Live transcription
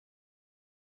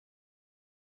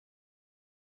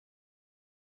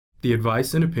The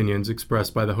advice and opinions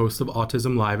expressed by the host of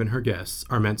Autism Live and her guests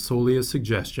are meant solely as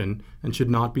suggestion and should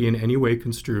not be in any way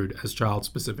construed as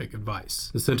child-specific advice.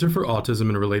 The Center for Autism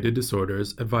and Related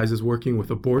Disorders advises working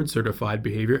with a board-certified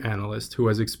behavior analyst who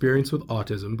has experience with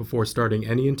autism before starting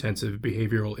any intensive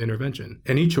behavioral intervention.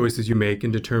 Any choices you make in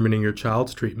determining your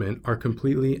child's treatment are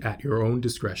completely at your own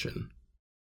discretion.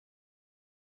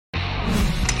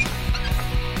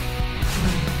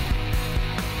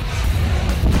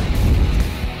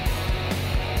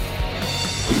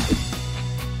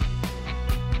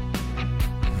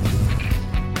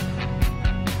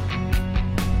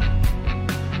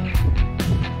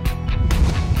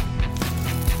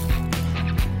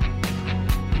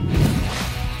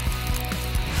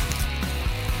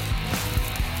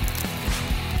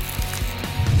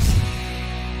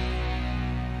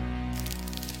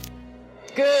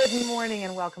 Good morning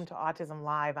and welcome to Autism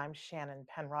Live. I'm Shannon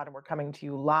Penrod and we're coming to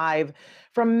you live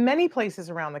from many places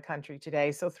around the country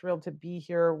today. So thrilled to be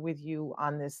here with you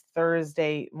on this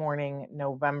Thursday morning,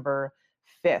 November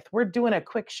 5th. We're doing a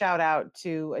quick shout out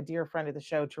to a dear friend of the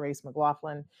show, Therese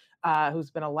McLaughlin,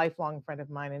 who's been a lifelong friend of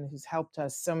mine and who's helped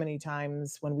us so many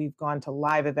times when we've gone to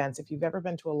live events. If you've ever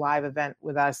been to a live event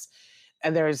with us,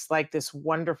 and there's like this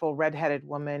wonderful redheaded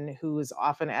woman who is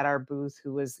often at our booth,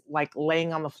 who is like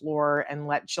laying on the floor and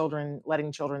letting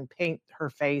children paint her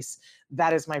face.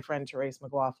 That is my friend, Therese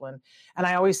McLaughlin. And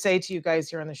I always say to you guys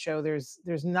here on the show, there's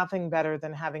nothing better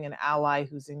than having an ally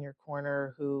who's in your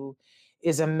corner, who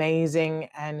is amazing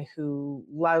and who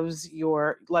loves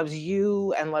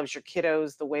you and loves your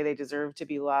kiddos the way they deserve to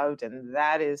be loved. And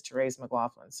that is Therese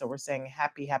McLaughlin. So we're saying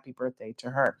happy birthday to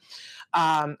her.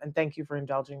 And thank you for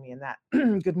indulging me in that.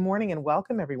 Good morning and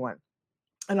welcome, everyone.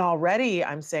 And already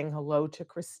I'm saying hello to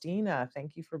Christina.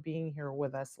 Thank you for being here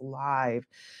with us live.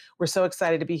 We're so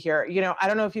excited to be here. You know, I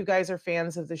don't know if you guys are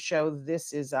fans of the show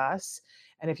This Is Us,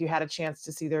 and if you had a chance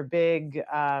to see their big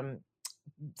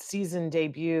season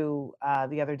debut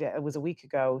the other day. It was a week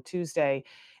ago, Tuesday.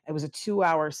 It was a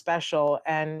 2-hour special,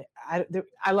 and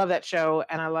I love that show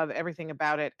and I love everything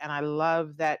about it. And I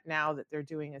love that now that they're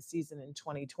doing a season in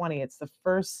 2020, it's the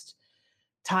first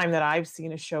time that I've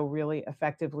seen a show really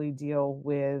effectively deal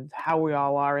with how we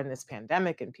all are in this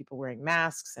pandemic and people wearing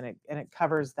masks, and it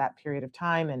covers that period of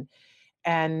time.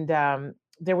 And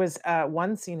there was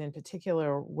one scene in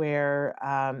particular where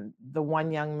the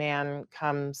one young man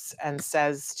comes and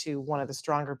says to one of the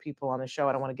stronger people on the show,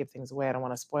 I don't want to give things away, I don't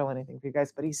want to spoil anything for you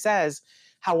guys, but he says,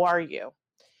 "How are you?"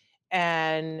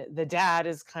 And the dad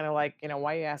is kind of like,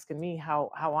 why are you asking me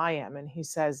how I am? And he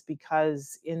says,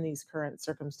 because in these current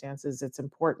circumstances, it's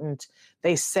important.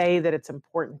 They say that it's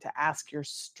important to ask your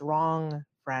strong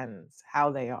friends how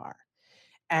they are.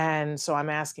 And so I'm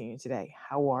asking you today,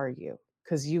 how are you?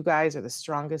 Because you guys are the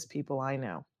strongest people I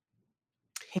know,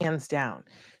 hands down.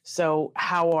 So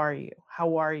how are you?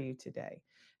 How are you today?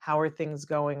 How are things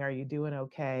going? Are you doing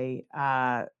okay?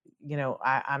 I'm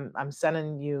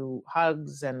sending you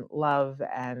hugs and love,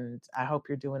 and I hope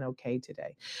you're doing okay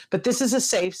today. But this is a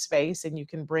safe space, and you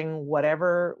can bring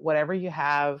whatever you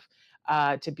have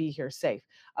to be here safe.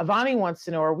 Avani wants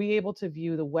to know, are we able to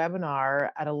view the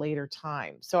webinar at a later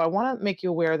time? So I want to make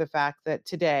you aware of the fact that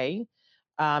today,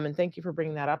 and thank you for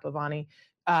bringing that up, Avani.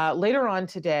 Later on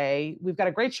today, we've got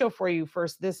a great show for you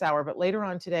first this hour, but later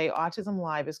on today, Autism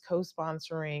Live is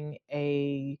co-sponsoring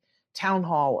a town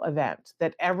hall event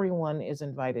that everyone is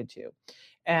invited to.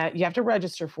 You have to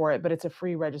register for it, but it's a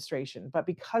free registration. But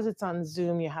because it's on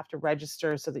Zoom, you have to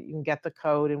register so that you can get the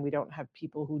code, and we don't have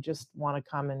people who just want to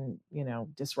come and,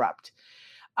 disrupt.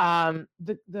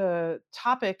 The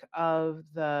topic of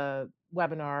the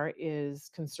webinar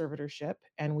is conservatorship,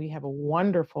 and we have a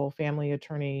wonderful family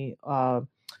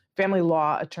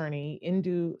law attorney,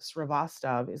 Indu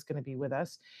Srivastava, is going to be with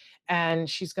us. And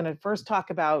she's going to first talk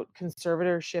about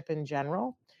conservatorship in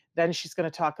general. Then she's going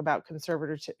to talk about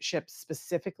conservatorship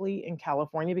specifically in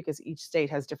California, because each state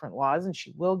has different laws, and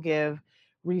she will give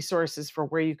resources for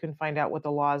where you can find out what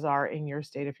the laws are in your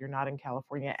state if you're not in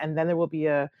California. And then there will be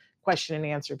a question and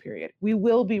answer period. We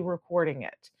will be recording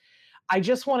it. I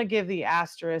just want to give the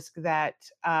asterisk that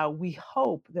we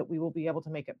hope that we will be able to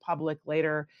make it public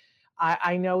later.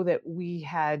 I know that we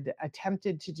had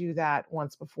attempted to do that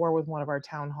once before with one of our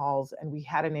town halls, and we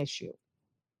had an issue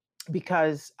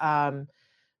because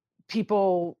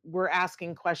people were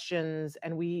asking questions,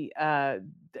 and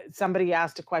somebody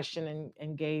asked a question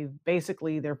and gave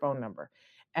basically their phone number.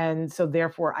 And so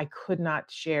therefore I could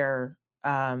not share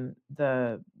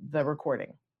the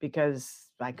recording, because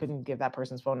I couldn't give that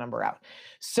person's phone number out.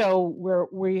 So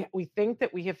we think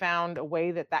that we have found a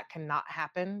way that that cannot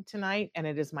happen tonight, and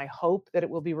it is my hope that it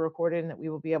will be recorded and that we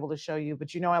will be able to show you.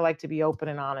 But I like to be open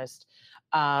and honest,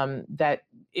 that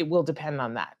it will depend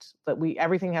on that. That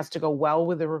everything has to go well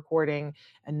with the recording,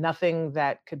 and nothing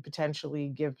that could potentially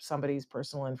give somebody's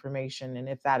personal information. And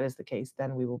if that is the case,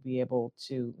 then we will be able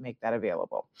to make that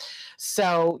available.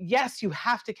 So yes, you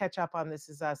have to catch up on This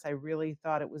Is Us. I really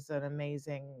thought it was an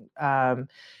amazing.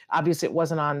 Obviously, it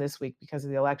wasn't on this week because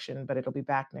of the election, but it'll be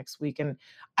back next week. And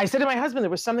I said to my husband, there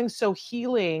was something so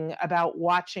healing about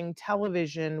watching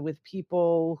television with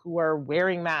people who are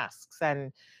wearing masks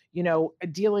and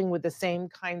dealing with the same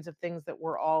kinds of things that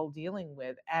we're all dealing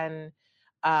with, and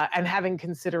having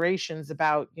considerations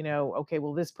about, okay,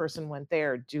 well, this person went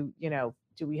there. Do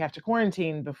we have to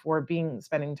quarantine before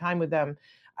spending time with them?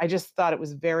 I just thought it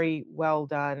was very well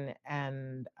done,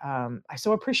 and I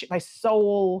so appreciate. My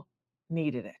soul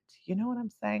needed it. You know what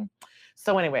I'm saying?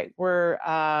 So anyway, we're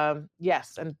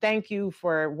yes, and thank you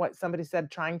for what somebody said,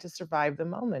 trying to survive the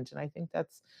moment, and I think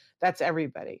that's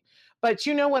everybody. But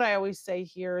you know what I always say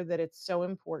here, that it's so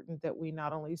important that we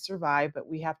not only survive, but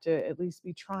we have to at least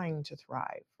be trying to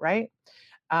thrive, right?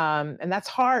 And that's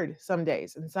hard some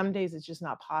days, and some days it's just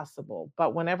not possible.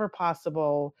 But whenever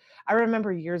possible, I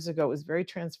remember years ago, it was a very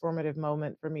transformative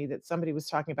moment for me, that somebody was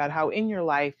talking about how in your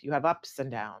life you have ups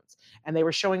and downs. And they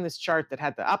were showing this chart that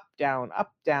had the up, down,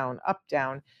 up, down, up,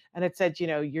 down. And it said,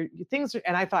 your things are,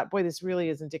 and I thought, boy, this really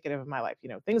is indicative of my life.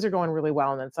 Things are going really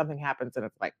well, and then something happens and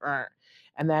it's like,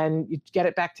 and then you get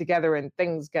it back together and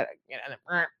things get,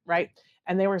 right?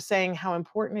 And they were saying how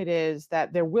important it is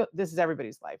that this is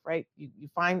everybody's life, right? You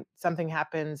find something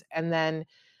happens, and then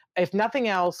if nothing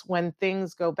else, when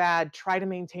things go bad, try to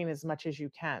maintain as much as you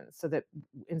can, so that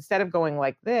instead of going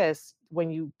like this, when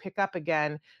you pick up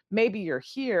again, maybe you're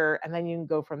here and then you can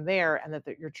go from there, and that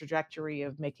your trajectory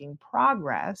of making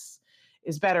progress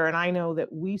is better. And I know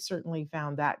that we certainly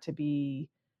found that to be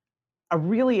a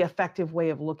really effective way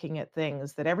of looking at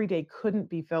things, that every day couldn't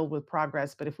be filled with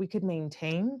progress, but if we could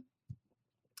maintain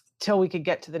till we could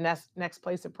get to the next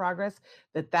place of progress,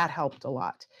 that helped a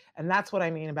lot. And that's what I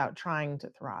mean about trying to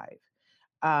thrive.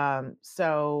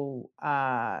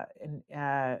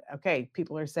 Okay,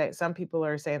 some people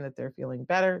are saying that they're feeling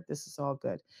better. This is all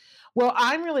good. Well,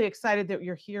 I'm really excited that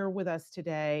you're here with us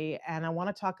today. And I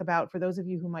want to talk about, for those of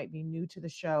you who might be new to the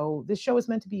show, this show is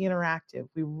meant to be interactive.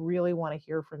 We really want to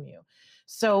hear from you.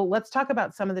 So let's talk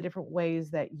about some of the different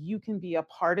ways that you can be a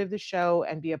part of the show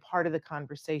and be a part of the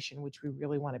conversation, which we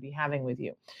really want to be having with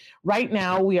you. Right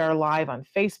now, we are live on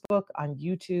Facebook, on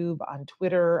YouTube, on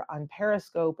Twitter, on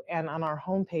Periscope, and on our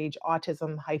homepage,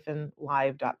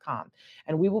 autism-live.com.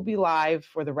 And we will be live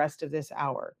for the rest of this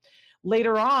hour.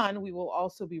 Later on, we will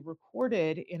also be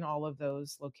recorded in all of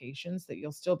those locations, that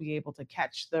you'll still be able to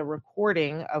catch the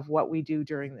recording of what we do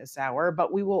during this hour.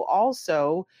 But we will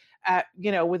also,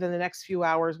 within the next few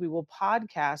hours, we will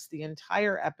podcast the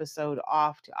entire episode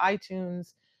off to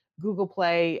iTunes, Google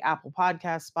Play, Apple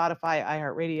Podcasts, Spotify,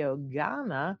 iHeartRadio,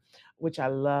 Ghana, which I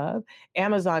love,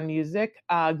 Amazon Music,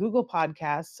 Google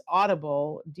Podcasts,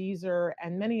 Audible, Deezer,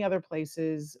 and many other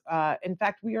places. In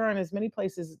fact, we are in as many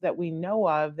places that we know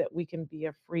of that we can be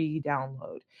a free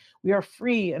download. We are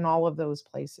free in all of those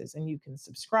places, and you can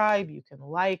subscribe, you can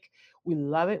like. We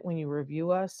love it when you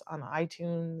review us on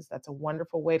iTunes. That's a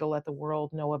wonderful way to let the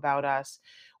world know about us.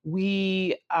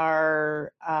 We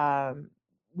are...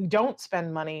 we don't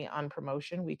spend money on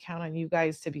promotion. We count on you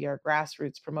guys to be our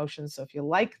grassroots promotion. So if you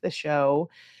like the show,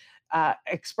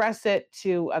 express it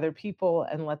to other people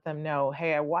and let them know,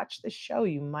 hey, I watched the show,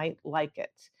 you might like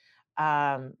it.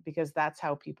 Because that's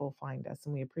how people find us,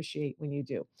 and we appreciate when you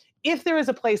do. If there is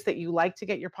a place that you like to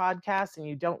get your podcast and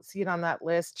you don't see it on that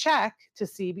list, check to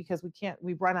see, because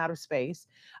we've run out of space.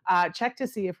 Check to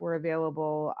see if we're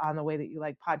available on the way that you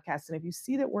like podcasts. And if you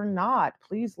see that we're not,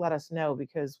 please let us know,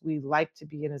 because we like to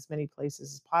be in as many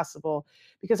places as possible,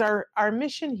 because our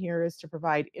mission here is to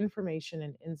provide information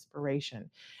and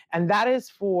inspiration. And that is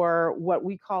for what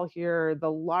we call here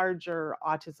the larger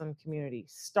autism community.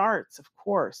 Starts, of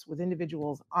course, with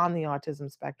individuals on the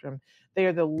autism spectrum. They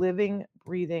are the living,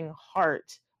 breathing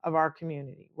heart of our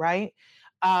community, right?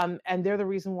 And they're the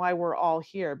reason why we're all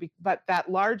here. But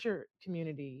that larger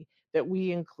community that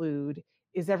we include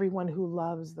is everyone who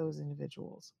loves those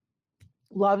individuals,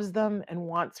 loves them, and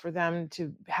wants for them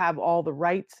to have all the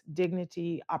rights,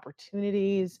 dignity,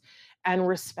 opportunities, and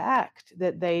respect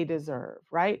that they deserve,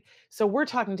 right? So we're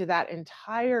talking to that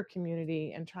entire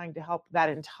community and trying to help that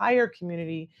entire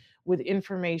community with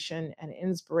information and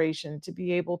inspiration to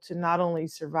be able to not only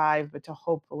survive, but to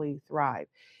hopefully thrive.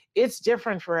 It's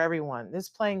different for everyone. This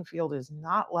playing field is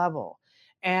not level.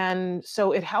 And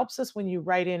so it helps us when you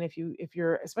write in, if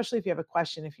you're, especially if you have a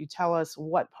question, if you tell us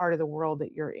what part of the world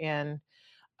that you're in,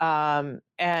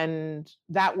 and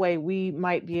that way we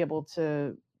might be able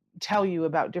to tell you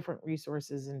about different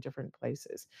resources in different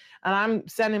places. And I'm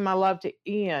sending my love to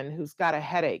Ian, who's got a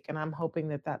headache, and I'm hoping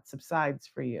that that subsides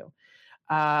for you.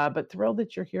 But thrilled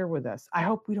that you're here with us. I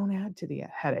hope we don't add to the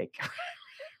headache.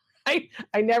 I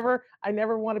never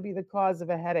want to be the cause of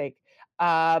a headache,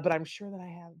 but I'm sure that I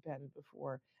have been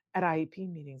before at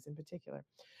IEP meetings in particular.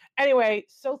 Anyway,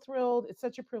 so thrilled. It's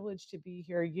such a privilege to be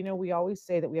here. You know, we always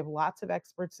say that we have lots of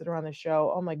experts that are on the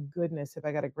show. Oh my goodness, have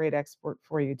I got a great expert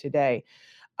for you today?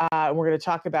 We're going to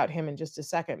talk about him in just a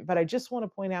second. But I just want to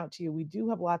point out to you, we do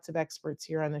have lots of experts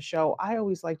here on the show. I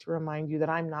always like to remind you that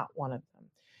I'm not one of them,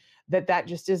 that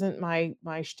just isn't my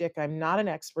shtick. I'm not an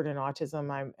expert in autism.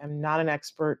 I'm not an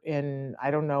expert in, I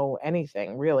don't know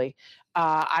anything really.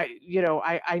 I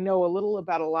know a little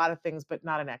about a lot of things, but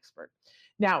not an expert.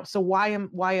 Now, so why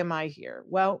am I here?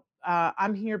 Well,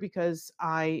 I'm here because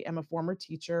I am a former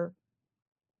teacher,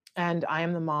 and I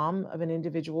am the mom of an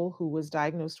individual who was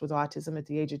diagnosed with autism at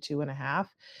the age of 2.5.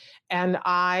 And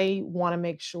I want to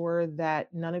make sure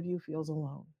that none of you feels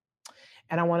alone.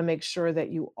 And I want to make sure that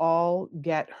you all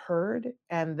get heard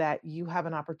and that you have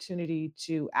an opportunity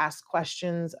to ask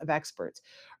questions of experts.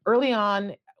 Early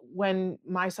on, when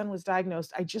my son was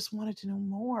diagnosed, I just wanted to know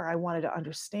more. I wanted to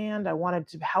understand. I wanted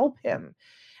to help him.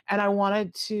 And I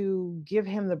wanted to give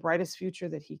him the brightest future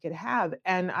that he could have.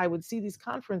 And I would see these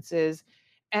conferences,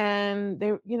 and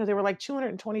they were like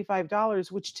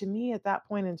 $225, which to me at that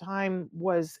point in time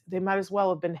was, they might as well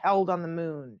have been held on the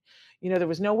moon. There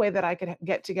was no way that I could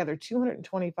get together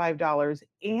 $225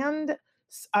 and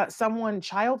someone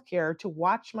childcare to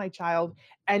watch my child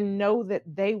and know that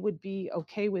they would be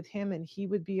okay with him and he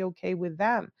would be okay with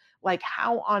them. Like,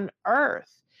 how on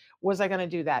earth was I going to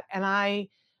do that? And I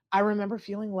remember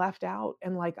feeling left out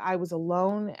and like I was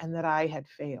alone and that I had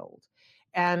failed.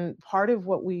 And part of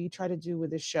what we try to do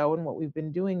with this show, and what we've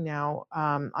been doing now,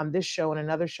 on this show and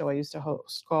another show I used to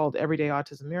host called Everyday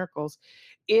Autism Miracles,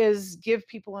 is give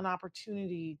people an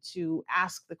opportunity to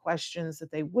ask the questions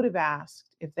that they would have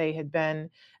asked if they had been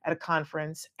at a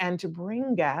conference, and to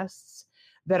bring guests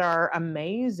that are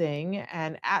amazing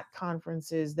and at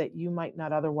conferences that you might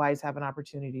not otherwise have an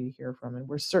opportunity to hear from. And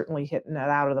we're certainly hitting it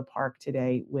out of the park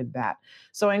today with that.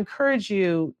 So I encourage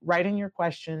you, write in your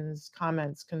questions,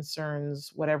 comments,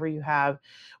 concerns, whatever you have.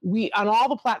 We, on all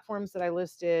the platforms that I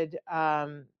listed,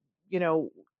 you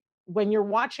know, when you're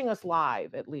watching us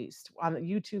live, at least on the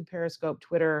YouTube, Periscope,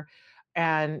 Twitter,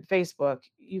 and Facebook,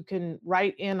 you can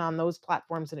write in on those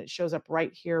platforms and it shows up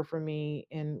right here for me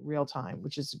in real time,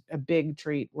 which is a big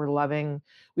treat.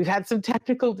 We've had some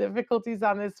technical difficulties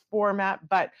on this format,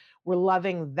 but we're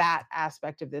loving that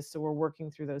aspect of this. So we're working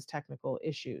through those technical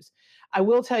issues. I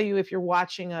will tell you, if you're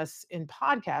watching us in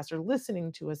podcast or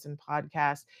listening to us in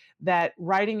podcast, that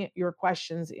writing your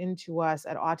questions into us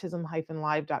at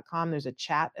autism-live.com, there's a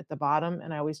chat at the bottom,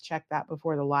 and I always check that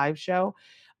before the live show.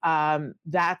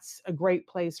 That's a great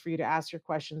place for you to ask your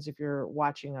questions if you're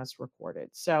watching us recorded.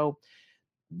 So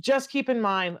just keep in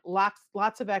mind,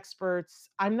 lots of experts.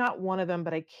 I'm not one of them,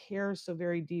 but I care so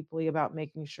very deeply about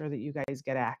making sure that you guys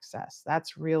get access.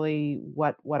 That's really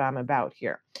what I'm about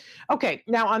here. Okay,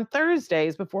 now on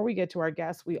Thursdays, before we get to our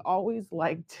guests, we always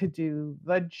like to do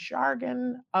the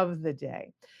jargon of the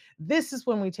day. This is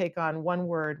when we take on one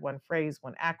word, one phrase,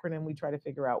 one acronym. We try to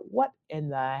figure out, what in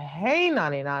the hey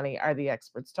nani nani are the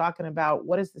experts talking about?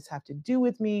 What does this have to do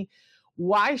with me?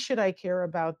 Why should I care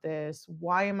about this?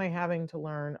 Why am I having to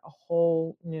learn a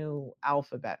whole new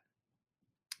alphabet?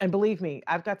 And believe me,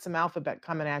 I've got some alphabet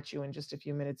coming at you in just a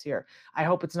few minutes here. I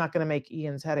hope it's not going to make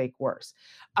Ian's headache worse.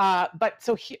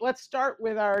 Let's start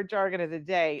with our jargon of the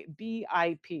day,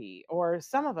 BIP, or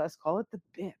some of us call it the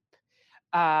BIP.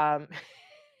 Um,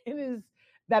 it is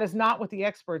That is not what the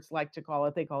experts like to call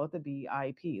it. They call it the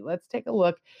BIP. Let's take a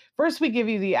look. First, we give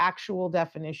you the actual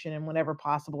definition, and whenever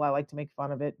possible, I like to make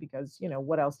fun of it because,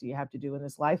 what else do you have to do in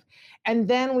this life? And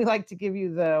then we like to give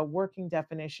you the working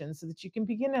definition so that you can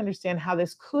begin to understand how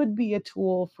this could be a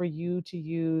tool for you to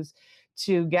use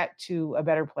to get to a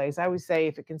better place. I always say,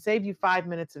 if it can save you 5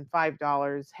 minutes and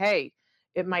 $5, hey,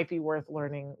 it might be worth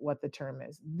learning what the term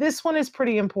is. This one is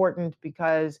pretty important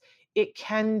because it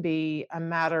can be a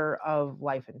matter of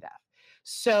life and death.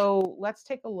 So let's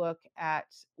take a look at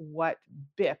what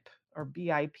BIP or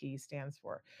BIP stands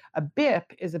for. A BIP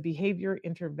is a behavior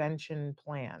intervention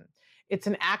plan. It's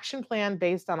an action plan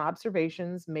based on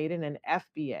observations made in an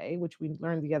FBA, which we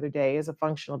learned the other day is a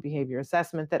functional behavior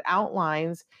assessment that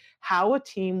outlines how a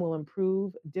team will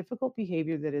improve difficult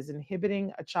behavior that is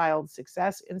inhibiting a child's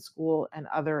success in school and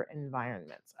other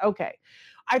environments. Okay.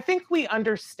 I think we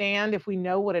understand if we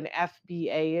know what an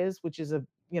FBA is, which is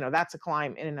that's a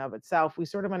climb in and of itself. We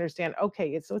sort of understand,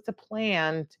 okay, it's a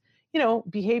planned,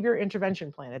 behavior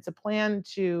intervention plan. It's a plan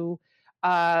to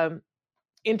um,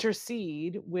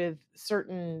 intercede with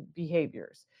certain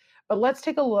behaviors. But let's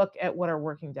take a look at what our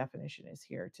working definition is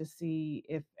here to see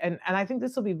if and I think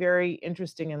this will be very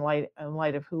interesting in light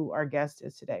of who our guest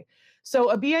is today.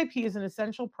 So a BIP is an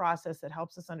essential process that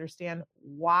helps us understand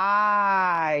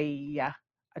why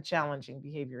a challenging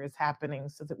behavior is happening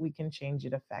so that we can change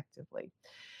it effectively.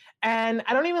 And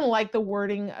I don't even like the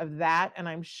wording of that. And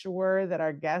I'm sure that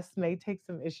our guests may take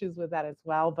some issues with that as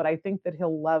well. But I think that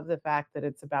he'll love the fact that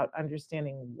it's about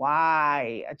understanding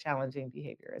why a challenging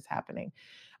behavior is happening.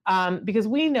 Because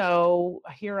we know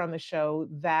here on the show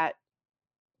that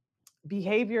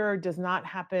behavior does not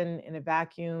happen in a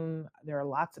vacuum. There are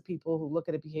lots of people who look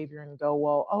at a behavior and go,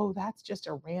 "Well, oh, that's just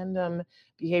a random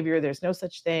behavior. There's no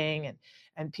such thing."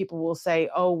 And people will say,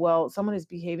 "Oh, well, someone is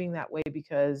behaving that way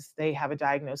because they have a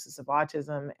diagnosis of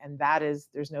autism, and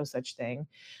there's no such thing."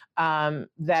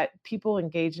 That people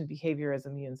engage in behavior as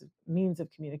a means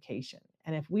of communication.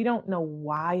 And if we don't know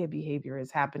why a behavior is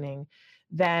happening,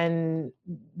 then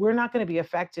we're not going to be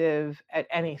effective at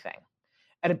anything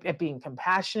at being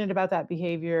compassionate about that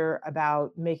behavior,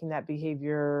 about making that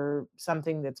behavior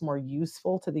something that's more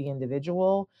useful to the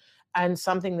individual and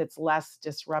something that's less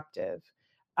disruptive.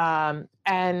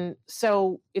 And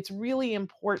so it's really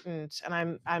important,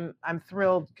 and I'm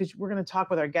thrilled because we're going to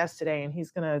talk with our guest today, and he's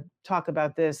going to talk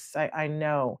about this. I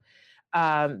know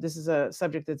this is a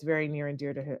subject that's very near and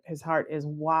dear to his heart. Is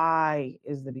why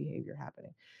is the behavior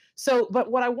happening? So, but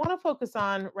what I want to focus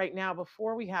on right now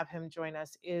before we have him join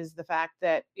us is the fact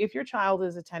that if your child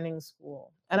is attending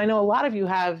school, and I know a lot of you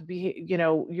have,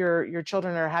 your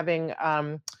children are having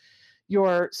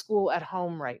your school at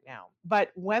home right now.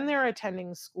 But when they're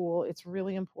attending school, it's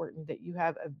really important that you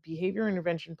have a behavior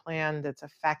intervention plan that's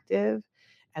effective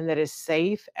and that is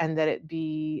safe, and that it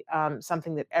be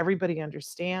something that everybody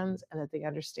understands, and that they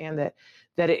understand that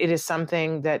it is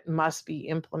something that must be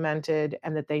implemented,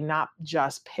 and that they not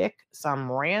just pick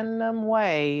some random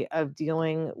way of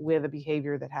dealing with a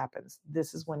behavior that happens.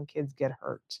 This is when kids get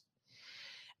hurt.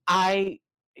 I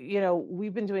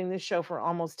we've been doing this show for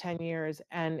almost 10 years,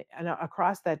 and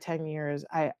across that 10 years,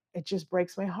 it just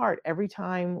breaks my heart every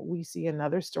time we see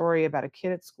another story about a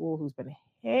kid at school who's been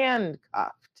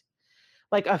handcuffed,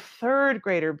 like a third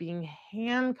grader being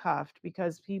handcuffed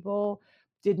because people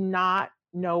did not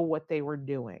know what they were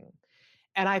doing.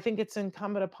 And I think it's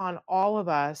incumbent upon all of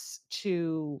us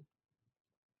to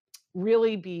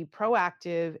really be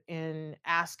proactive in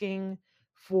asking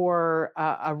for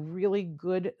a really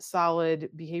good, solid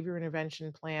behavior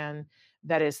intervention plan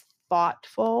that is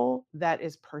thoughtful, that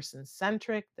is person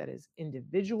centric, that is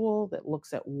individual, that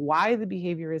looks at why the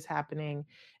behavior is happening,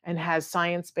 and has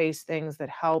science based things that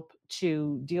help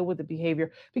to deal with the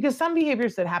behavior. Because some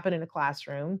behaviors that happen in a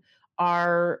classroom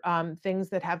are things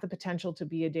that have the potential to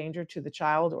be a danger to the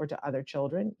child or to other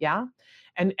children. Yeah,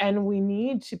 and we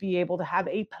need to be able to have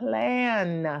a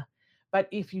plan. But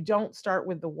if you don't start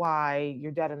with the why,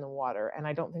 you're dead in the water. And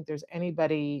I don't think there's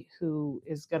anybody who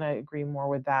is going to agree more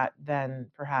with that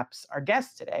than perhaps our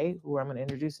guest today, who I'm going to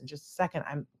introduce in just a second.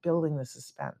 I'm building the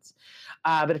suspense.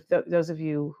 But if those of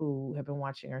you who have been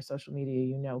watching our social media,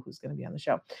 you know who's going to be on the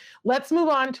show. Let's move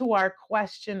on to our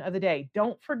question of the day.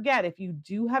 Don't forget, if you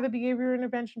do have a behavior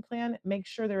intervention plan, make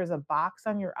sure there is a box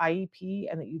on your IEP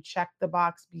and that you check the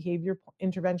box behavior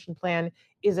intervention plan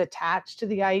is attached to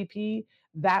the IEP.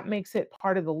 That makes it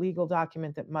part of the legal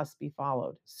document that must be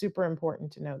followed. Super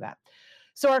important to know that.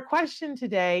 So, our question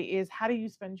today is, how do you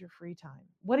spend your free time?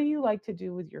 What do you like to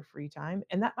do with your free time?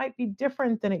 And that might be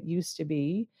different than it used to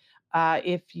be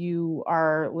if you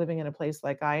are living in a place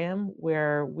like I am,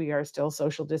 where we are still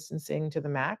social distancing to the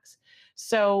max.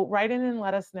 So, write in and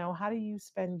let us know, how do you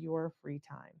spend your free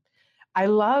time? I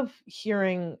love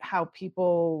hearing how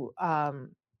people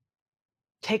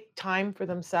take time for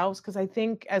themselves, because I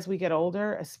think as we get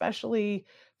older, especially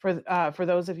for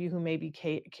those of you who may be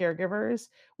caregivers,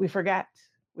 we forget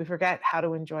we forget how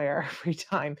to enjoy our free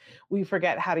time. We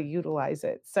forget how to utilize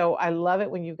it. So I love it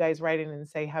when you guys write in and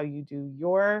say how you do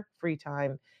your free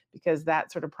time, because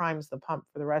that sort of primes the pump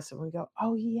for the rest of them. We go,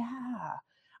 oh yeah,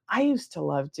 I used to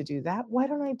love to do that. Why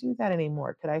don't I do that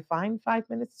anymore? Could I find 5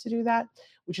 minutes to do that?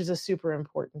 Which is a super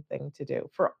important thing to do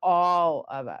for all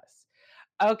of us.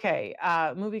 Okay,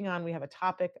 moving on, we have a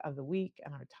topic of the week,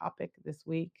 and our topic this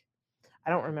week, I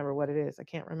don't remember what it is. I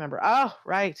can't remember. Oh,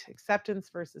 right, acceptance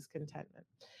versus contentment.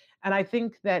 And I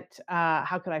think that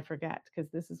how could I forget?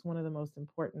 Because this is one of the most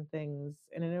important things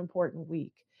in an important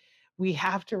week. We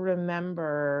have to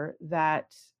remember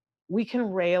that we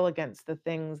can rail against the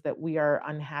things that we are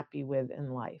unhappy with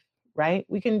in life, right?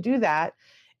 We can do that.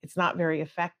 It's not very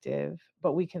effective,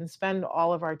 but we can spend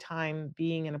all of our time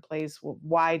being in a place, well,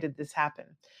 why did this happen?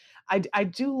 I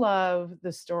do love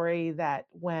the story that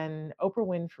when Oprah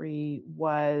Winfrey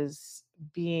was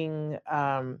being,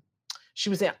 she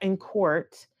was in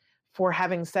court for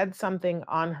having said something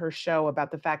on her show about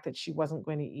the fact that she wasn't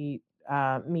going to eat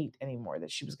meat anymore,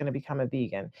 that she was going to become a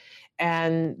vegan.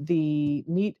 And the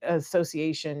Meat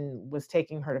Association was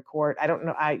taking her to court. I don't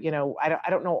know, I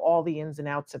don't know all the ins and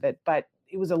outs of it, but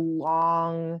it was a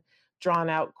long, drawn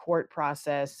out court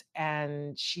process,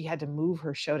 and she had to move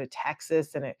her show to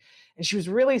Texas, and she was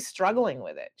really struggling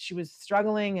with it. She was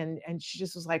struggling, and she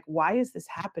just was like, why is this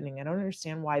happening? I don't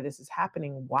understand why this is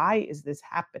happening. Why is this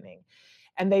happening?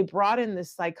 And they brought in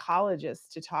this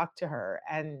psychologist to talk to her,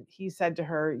 and he said to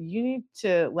her, you need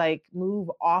to like move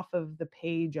off of the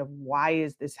page of why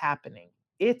is this happening?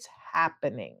 It's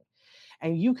happening.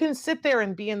 And you can sit there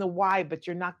and be in the why, but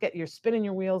you're spinning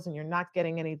your wheels and you're not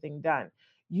getting anything done.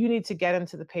 You need to get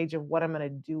into the page of what I'm going to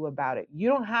do about it. You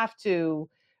don't have to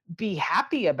be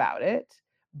happy about it,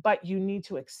 but you need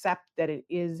to accept that it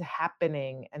is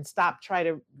happening and stop trying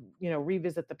to,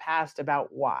 revisit the past about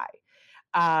why.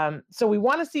 So we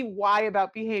want to see why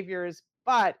about behaviors,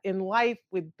 but in life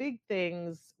with big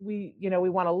things, we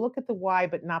want to look at the why,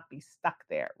 but not be stuck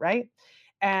there, right?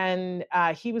 And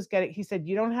he said,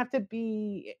 you don't have to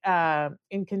be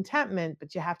in contentment,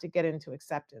 but you have to get into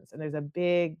acceptance. And there's a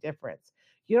big difference.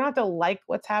 You don't have to like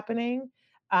what's happening,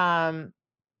 um,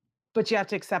 but you have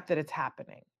to accept that it's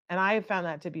happening. And I have found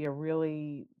that to be a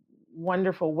really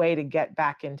wonderful way to get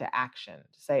back into action,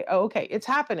 to say, oh, okay, it's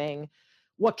happening.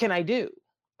 What can I do?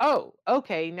 Oh,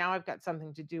 okay, now I've got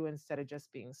something to do instead of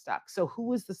just being stuck. So, who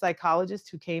was the psychologist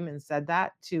who came and said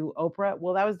that to Oprah?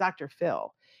 Well, that was Dr.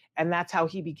 Phil. And that's how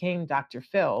he became Dr.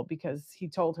 Phil, because he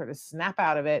told her to snap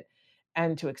out of it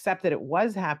and to accept that it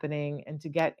was happening and to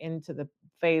get into the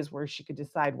phase where she could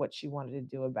decide what she wanted to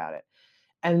do about it.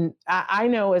 And I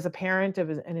know, as a parent of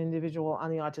an individual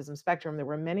on the autism spectrum, there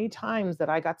were many times that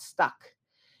I got stuck.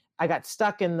 I got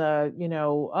stuck in the,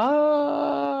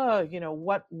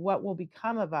 what will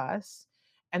become of us?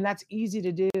 And that's easy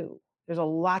to do. There's a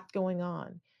lot going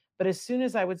on. But as soon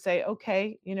as I would say,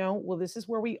 okay, well, this is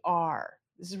where we are.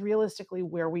 This is realistically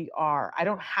where we are. I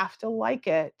don't have to like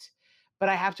it, but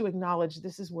I have to acknowledge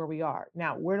this is where we are.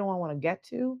 Now, where do I want to get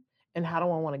to? And how do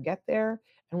I want to get there?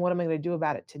 And what am I going to do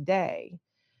about it today?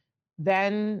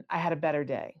 Then I had a better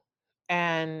day.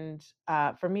 And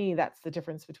for me, that's the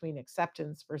difference between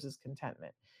acceptance versus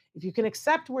contentment. If you can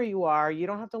accept where you are, you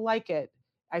don't have to like it.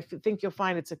 Think you'll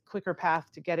find it's a quicker path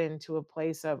to get into a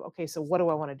place of, okay, so what do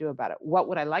I want to do about it? What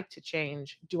would I like to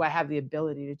change? Do I have the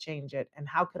ability to change it? And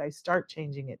how could I start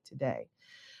changing it today?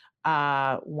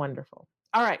 Wonderful.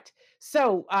 All right.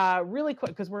 So really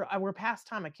quick, because we're past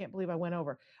time. I can't believe I went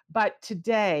over. But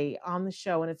today on the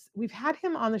show, and we've had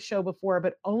him on the show before,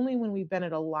 but only when we've been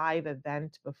at a live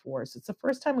event before. So it's the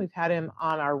first time we've had him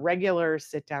on our regular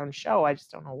sit down show. I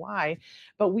just don't know why.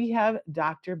 But we have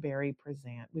Dr. Barry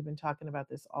Prezant. We've been talking about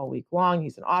this all week long.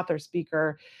 He's an author,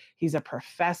 speaker. He's a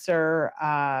professor.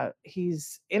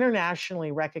 He's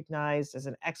internationally recognized as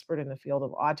an expert in the field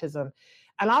of autism.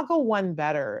 And I'll go one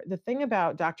better. The thing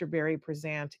about Dr. Barry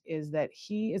Prezant is that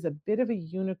he is a bit of a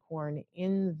unicorn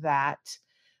in that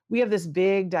we have this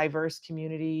big, diverse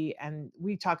community. And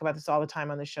we talk about this all the time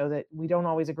on the show, that we don't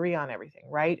always agree on everything,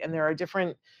 right? And there are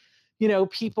different,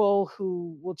 people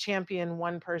who will champion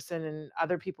one person and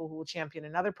other people who will champion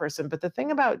another person. But the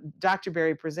thing about Dr.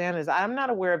 Barry Prezant is I'm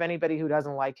not aware of anybody who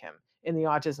doesn't like him in the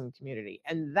autism community.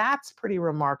 And that's pretty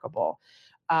remarkable.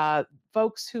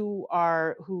 Folks who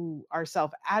are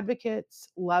self advocates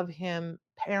love him.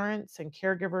 Parents and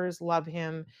caregivers love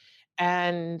him,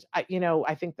 and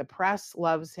I think the press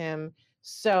loves him.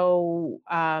 So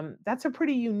that's a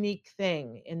pretty unique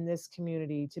thing in this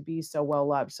community, to be so well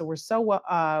loved. So we're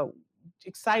so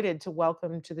excited to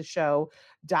welcome to the show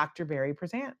Dr. Barry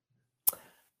Prezant.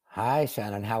 Hi,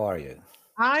 Shannon. How are you?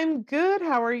 I'm good.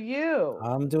 How are you?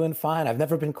 I'm doing fine. I've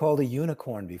never been called a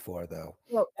unicorn before, though.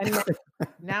 Well, and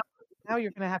now you're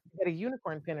going to have to get a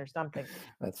unicorn pin or something.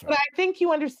 That's But right. I think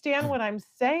you understand what I'm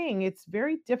saying. It's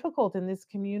very difficult in this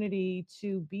community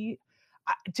to be.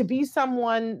 to be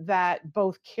someone that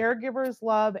both caregivers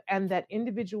love and that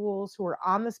individuals who are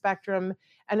on the spectrum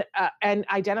and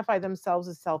identify themselves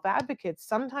as self-advocates,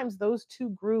 sometimes those two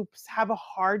groups have a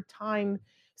hard time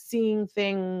seeing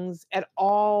things at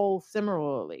all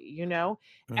similarly, and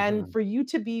Hmm. for you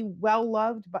to be well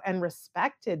loved and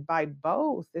respected by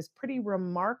both is pretty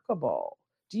remarkable.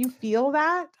 Do you feel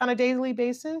that on a daily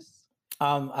basis?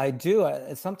 I do,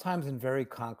 sometimes in very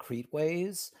concrete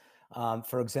ways.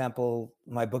 For example,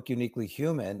 my book, Uniquely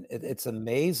Human, it's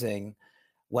amazing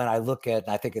when I look at,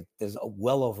 I think there's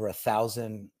well over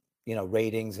 1,000,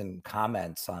 ratings and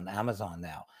comments on Amazon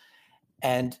now.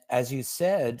 And as you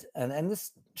said, and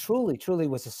this truly, truly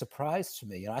was a surprise to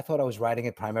me. I thought I was writing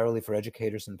it primarily for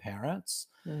educators and parents,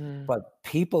 Mm, but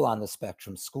people on the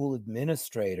spectrum, school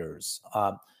administrators,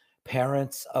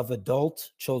 parents of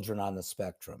adult children on the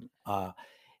spectrum,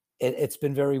 it's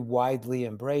been very widely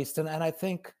embraced. And I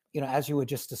think, as you were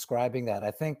just describing that, I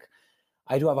think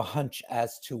I do have a hunch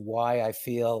as to why I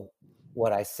feel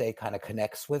what I say kind of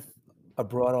connects with a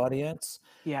broad audience.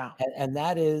 yeah. And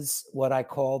that is what I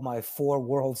call my four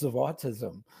worlds of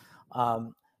autism.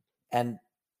 Um, and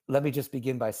let me just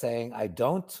begin by saying I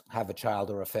don't have a child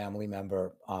or a family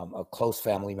member, a close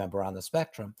family member on the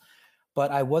spectrum,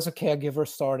 but I was a caregiver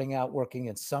starting out working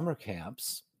in summer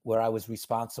camps where I was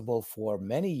responsible for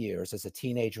many years as a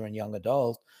teenager and young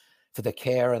adult for the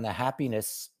care and the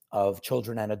happiness of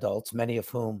children and adults, many of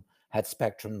whom had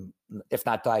spectrum, if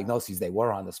not diagnoses, they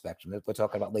were on the spectrum. We're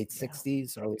talking about late Yeah.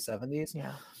 60s, early 70s.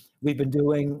 Yeah.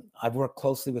 I've worked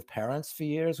closely with parents for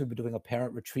years. We've been doing a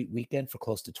parent retreat weekend for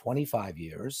close to 25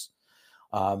 years,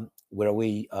 where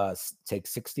we take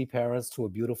 60 parents to a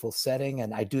beautiful setting.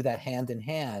 And I do that hand in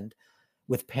hand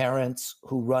with parents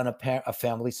who run a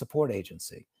family support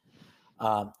agency.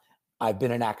 Um, I've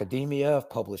been in academia, I've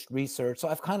published research. So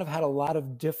I've kind of had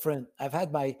I've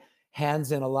had my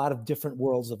hands in a lot of different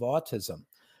worlds of autism,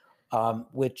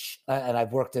 and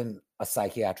I've worked in a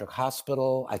psychiatric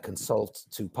hospital. I consult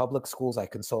to public schools. I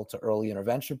consult to early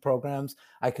intervention programs.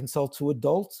 I consult to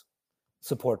adult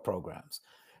support programs.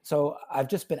 So I've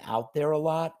just been out there a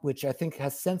lot, which I think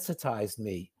has sensitized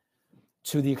me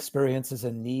to the experiences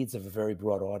and needs of a very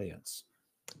broad audience.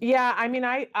 Yeah, I mean,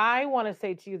 I want to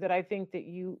say to you that I think that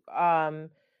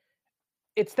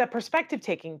it's that perspective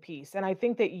taking piece, and I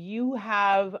think that you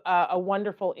have a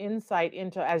wonderful insight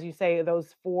into, as you say,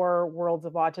 those four worlds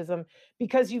of autism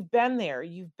because you've been there.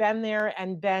 You've been there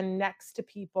and been next to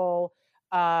people.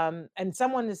 And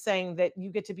someone is saying that you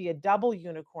get to be a double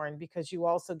unicorn because you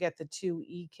also get the two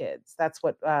E kids. That's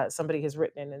what somebody has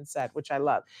written in and said, which I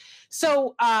love.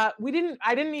 So I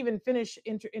didn't even finish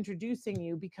introducing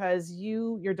you because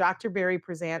you're Dr. Barry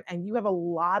Prezant, and you have a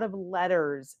lot of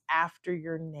letters after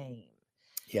your name.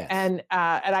 Yes. And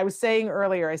I was saying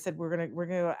earlier, I said we're gonna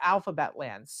go alphabet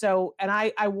land. So, and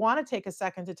I want to take a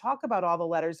second to talk about all the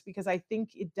letters because I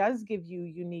think it does give you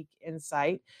unique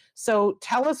insight. So,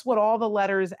 tell us what all the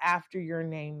letters after your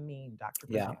name mean, Dr.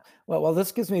 Yeah. Prezant. Well,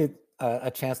 this gives me a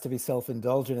chance to be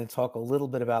self-indulgent and talk a little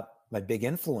bit about my big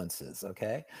influences.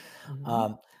 Okay. Mhm.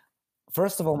 Um,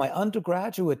 First of all, my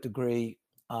undergraduate degree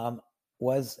um,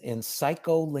 was in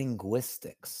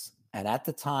psycholinguistics. And at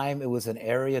the time, it was an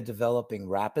area developing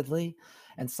rapidly.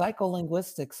 And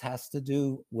psycholinguistics has to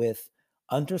do with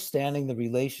understanding the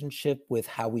relationship with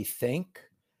how we think,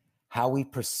 how we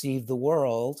perceive the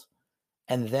world,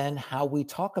 and then how we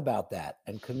talk about that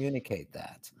and communicate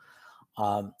that.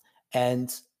 Um,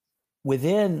 and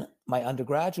Within my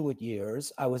undergraduate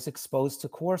years, I was exposed to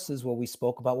courses where we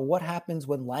spoke about, well, what happens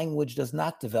when language does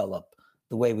not develop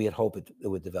the way we had hoped it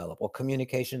would develop, or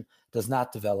communication does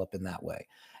not develop in that way.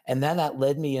 And then that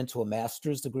led me into a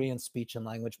master's degree in speech and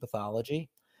language pathology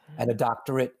and a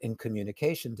doctorate in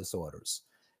communication disorders.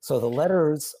 So the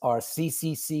letters are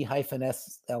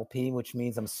CCC-SLP, which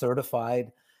means I'm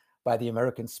certified by the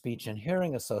American Speech and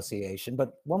Hearing Association.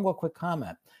 But one more quick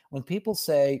comment. When people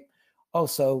say, oh,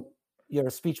 so you're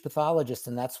a speech pathologist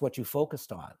and that's what you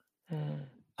focused on, Mm.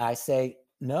 I say,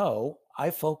 no, I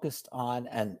focused on,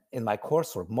 and in my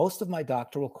coursework, most of my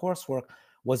doctoral coursework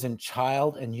was in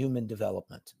child and human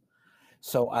development.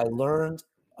 So I learned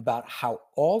about how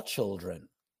all children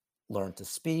learn to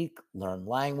speak, learn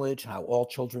language, how all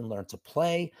children learn to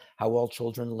play, how all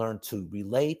children learn to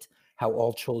relate, how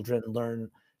all children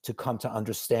learn to come to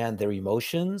understand their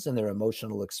emotions and their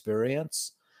emotional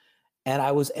experience. And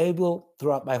I was able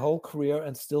throughout my whole career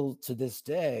and still to this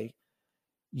day,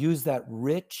 use that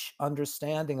rich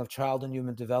understanding of child and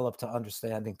human development to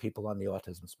understanding people on the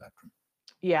autism spectrum.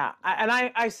 Yeah, and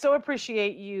I so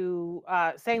appreciate you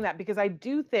saying that because I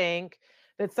do think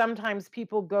that sometimes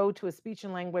people go to a speech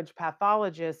and language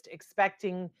pathologist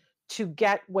expecting to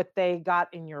get what they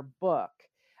got in your book,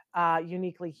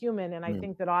 Uniquely Human. And I Mm.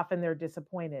 think that often they're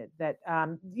disappointed that,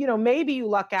 you know, maybe you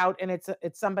luck out and it's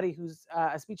somebody who's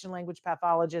a speech and language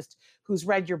pathologist who's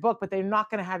read your book, but they're not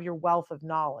going to have your wealth of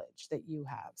knowledge that you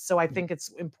have. So I think it's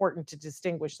important to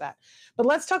distinguish that. But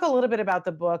let's talk a little bit about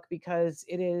the book because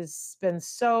it has been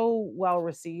so well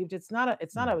received. It's not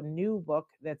a new book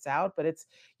that's out, but it's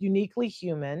Uniquely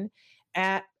Human.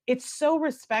 And it's so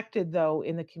respected though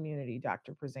in the community,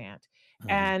 Dr. Prezant. Mhm.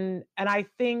 And I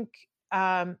think,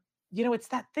 you know, it's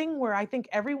that thing where I think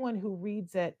everyone who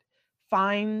reads it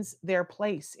finds their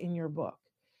place in your book,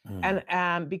 Mm.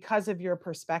 and because of your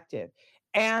perspective.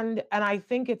 And I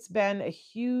think it's been a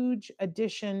huge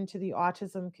addition to the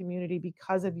autism community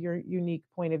because of your unique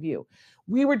point of view.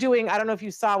 We were doing, I don't know if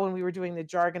you saw when we were doing the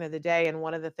jargon of the day, and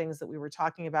one of the things that we were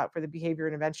talking about for the behavior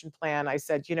intervention plan, I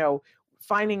said, you know,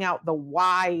 finding out the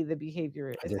why the behavior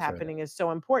I is did hear that. happening is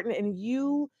so important.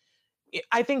 And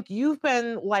I think you've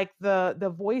been like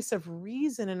the voice of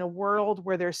reason in a world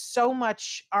where there's so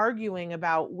much arguing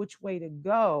about which way to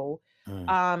go.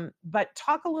 Mm. But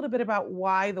talk a little bit about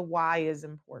why the why is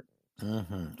important.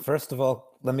 First of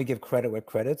all, let me give credit where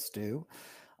credit's due.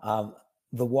 Um,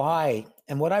 the why,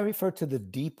 and what I refer to the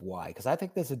deep why, because I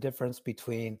think there's a difference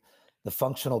between the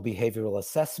functional behavioral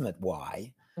assessment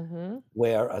why, Hmm.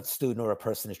 where a student or a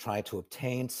person is trying to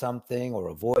obtain something or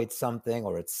avoid something,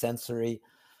 or it's sensory.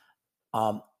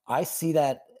 I see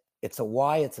that it's a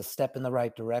why, it's a step in the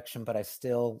right direction, but I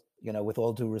still, you know, with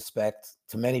all due respect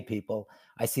to many people,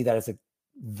 I see that as a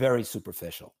very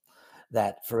superficial.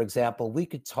 That, for example, we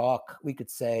could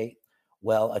say,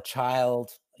 well, a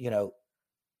child, you know,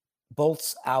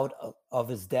 bolts out of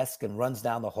his desk and runs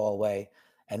down the hallway,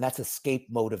 and that's escape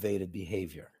motivated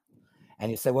behavior.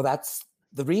 And you say, well, that's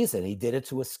the reason he did it,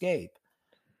 to escape.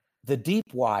 The deep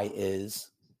why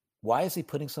is he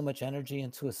putting so much energy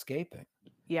into escaping?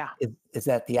 Yeah. Is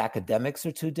that the academics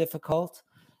are too difficult?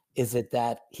 Is it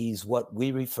that he's what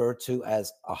we refer to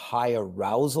as a high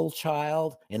arousal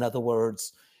child? In other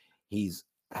words, he's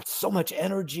got so much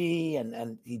energy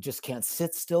and he just can't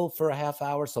sit still for a half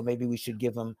hour. So maybe we should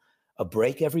give him a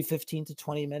break every 15 to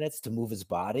 20 minutes to move his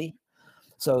body.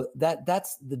 So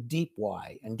that's the deep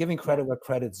why. And giving Yeah. credit where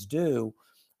credit's due,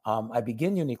 I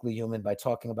begin Uniquely Human by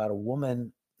talking about a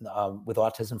woman with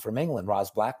autism from England,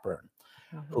 Roz Blackburn,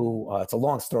 Hmm. who it's a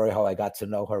long story how I got to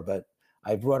know her, but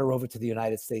I brought her over to the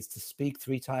United States to speak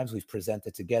 3 times. We've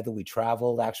presented together. We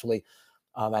traveled. Actually,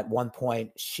 at one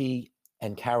point, she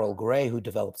and Carol Gray, who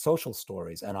developed Social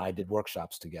Stories, and I did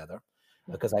workshops together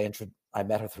because Hmm. I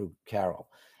met her through Carol,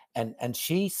 and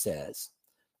she says,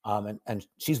 and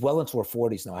she's well into her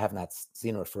 40s now. I have not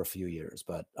seen her for a few years,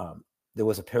 but there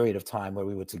was a period of time where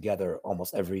we were together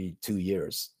almost every 2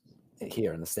 years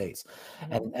here in the States,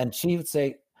 Hmm. and she would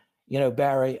say, you know,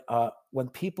 Barry, when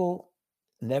people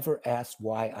never asked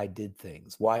why I did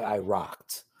things, why I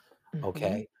rocked, Hmm.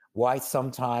 okay, why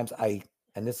sometimes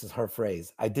and this is her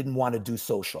phrase, I didn't want to do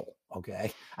social,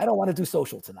 okay, I don't want to do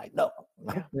social tonight, no,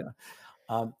 Yeah. yeah.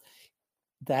 um,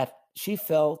 that she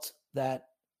felt that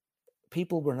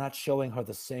people were not showing her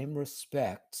the same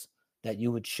respect that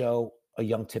you would show a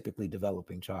young, typically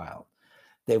developing child.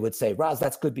 They would say, Roz,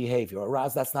 that's good behavior, or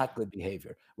Roz, that's not good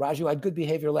behavior. Roz, you had good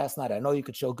behavior last night. I know you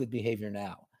could show good behavior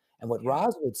now. And what Yeah.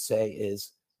 Roz would say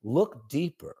is, look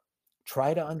deeper,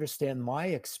 try to understand my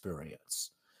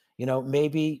experience. You know,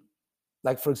 maybe,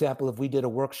 like, for example, if we did a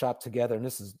workshop together, and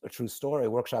this is a true story,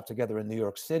 a workshop together in New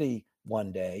York City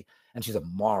one day, and she's a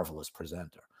marvelous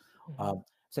presenter. Hmm. Um,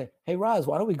 Say, hey, Roz,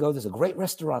 why don't we go? There's a great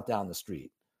restaurant down the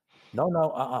street. No,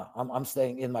 no, I'm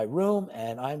staying in my room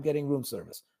and I'm getting room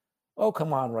service. Oh,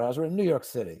 come on, Roz, we're in New York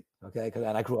City, okay?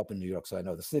 And I grew up in New York, so I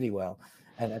know the city well.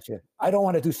 And she, I don't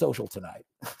want to do social tonight.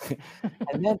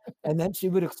 and then she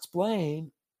would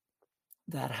explain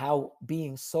that how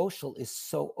being social is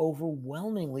so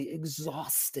overwhelmingly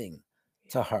exhausting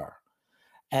to her.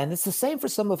 And it's the same for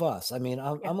some of us. I mean,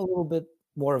 Yeah. I'm a little bit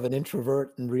more of an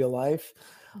introvert in real life.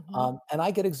 Hmm. And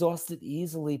I get exhausted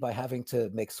easily by having to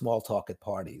make small talk at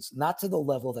parties, not to the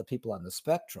level that people on the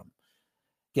spectrum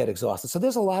get exhausted. So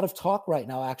there's a lot of talk right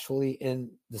now, actually, in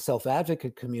the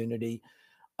self-advocate community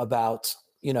about,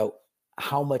 you know,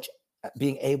 how much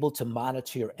being able to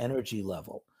monitor your energy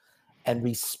level and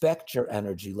respect your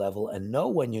energy level and know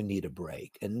when you need a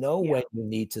break and know Yeah. when you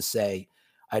need to say,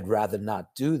 I'd rather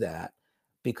not do that,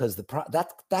 because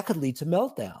that could lead to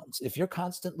meltdowns. If you're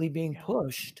constantly being Yeah.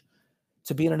 pushed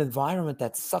to be in an environment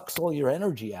that sucks all your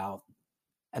energy out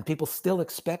and people still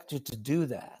expect you to do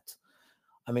that.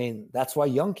 I mean, that's why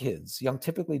young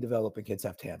typically developing kids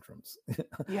have tantrums.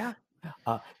 Yeah.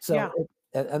 So Yeah.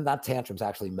 and not tantrums,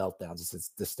 actually meltdowns. It's this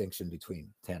distinction between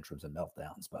tantrums and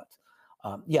meltdowns. But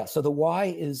yeah, so the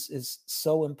why is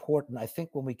so important. I think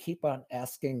when we keep on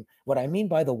asking, what I mean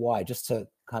by the why, just to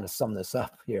kind of sum this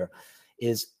up here,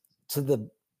 is to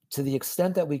the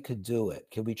extent that we could do it,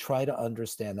 can we try to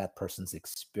understand that person's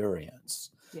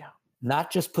experience? Yeah.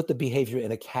 Not just put the behavior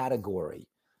in a category.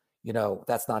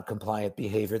 That's non-compliant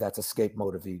behavior, that's escape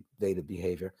motivated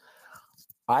behavior.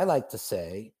 I like to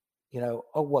say, oh,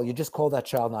 well, you just call that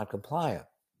child non-compliant.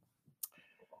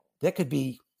 There could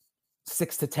be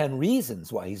 6 to 10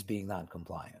 reasons why he's being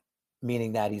non-compliant,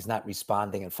 meaning that he's not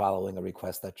responding and following a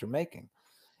request that you're making.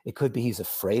 It could be he's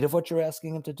afraid of what you're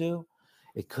asking him to do.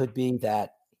 It could be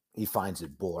that he finds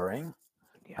it boring.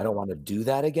 Yeah. I don't want to do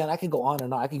that again. I can go on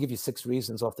and on. I can give you 6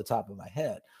 reasons off the top of my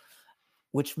head,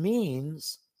 which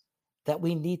means that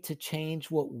we need to change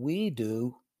what we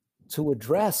do to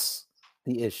address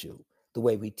the issue, the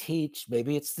way we teach.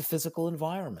 Maybe it's the physical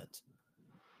environment.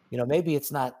 Maybe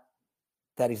it's not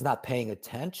that he's not paying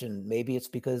attention. Maybe it's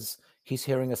because he's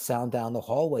hearing a sound down the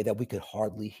hallway that we could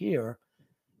hardly hear,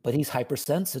 but he's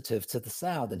hypersensitive to the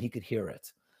sound and he could hear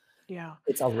it. Yeah.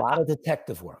 It's a lot of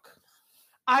detective work.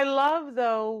 I love,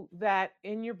 though, that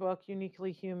in your book,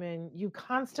 Uniquely Human, you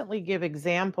constantly give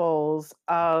examples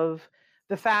of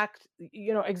the fact,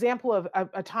 example of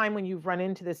a time when you've run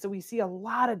into this. So we see a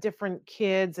lot of different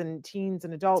kids and teens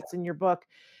and adults in your book,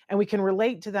 and we can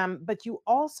relate to them. But you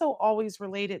also always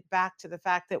relate it back to the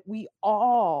fact that we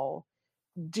all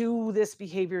do this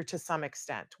behavior to some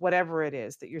extent, whatever it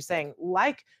is that you're saying,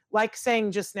 like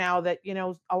saying just now that,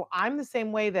 oh, I'm the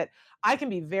same way, that I can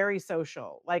be very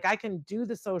social. Like I can do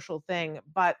the social thing,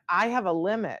 but I have a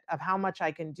limit of how much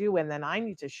I can do. And then I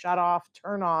need to shut off,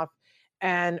 turn off,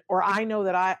 or I know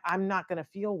that I'm not going to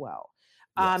feel well.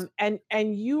 Yes.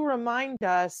 And you remind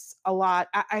us a lot.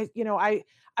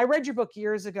 I read your book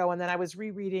years ago, and then I was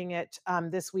rereading it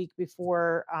this week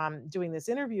before doing this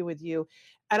interview with you.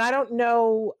 And I don't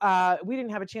know, we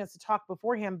didn't have a chance to talk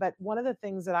beforehand, but one of the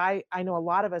things that I know a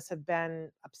lot of us have been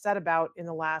upset about in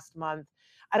the last month,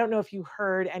 I don't know if you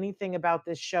heard anything about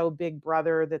this show Big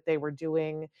Brother that they were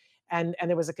doing. And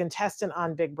there was a contestant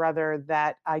on Big Brother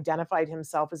that identified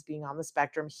himself as being on the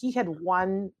spectrum. He had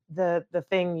won the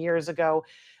thing years ago,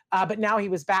 but now he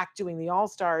was back doing the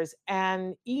All-Stars.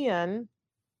 And Ian,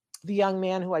 the young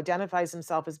man who identifies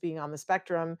himself as being on the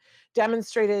spectrum,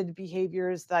 demonstrated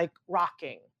behaviors like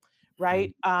rocking,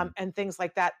 right? And things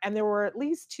like that. And there were at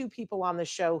least 2 people on the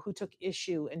show who took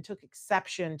issue and took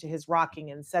exception to his rocking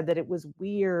and said that it was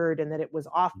weird and that it was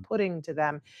off-putting to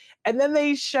them. And then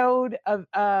they showed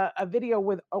a video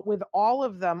with all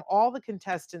of them, all the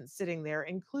contestants sitting there,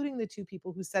 including the 2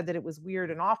 people who said that it was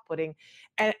weird and off-putting,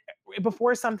 and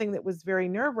before something that was very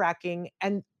nerve-wracking.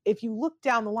 And if you look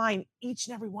down the line, each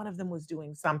and every one of them was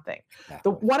doing something.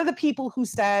 One of the people who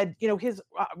said, his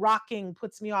rocking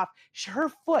puts me off, her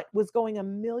foot was going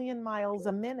 1,000,000 miles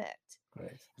a minute.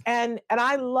 Right. And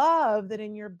I love that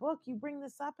in your book, you bring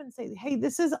this up and say, hey,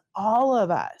 this is all of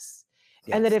us.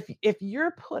 Yes. And that if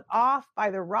you're put off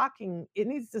by the rocking, it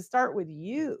needs to start with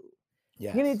you.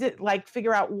 Yes. You need to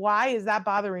figure out, why is that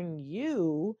bothering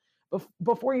you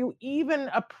before you even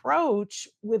approach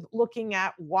with looking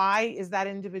at, why is that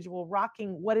individual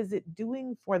rocking? What is it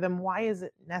doing for them? Why is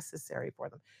it necessary for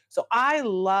them? So I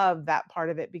love that part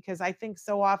of it, because I think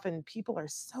so often people are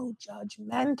so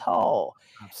judgmental.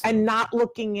 Absolutely. And not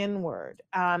looking inward.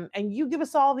 And you give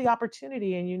us all the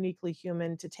opportunity in Uniquely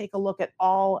Human to take a look at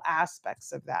all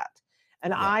aspects of that.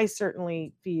 And I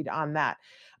certainly feed on that.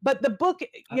 But the book,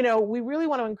 we really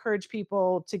want to encourage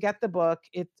people to get the book.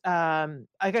 It,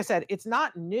 like I said, it's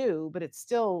not new, but it's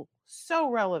still so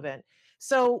relevant.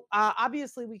 So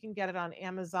obviously we can get it on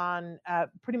Amazon,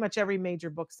 pretty much every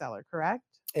major bookseller, correct?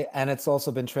 And it's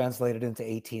also been translated into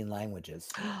 18 languages.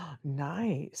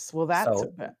 Nice. Well, that's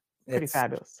pretty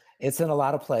fabulous. It's in a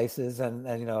lot of places. And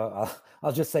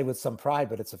I'll just say with some pride,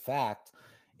 but it's a fact,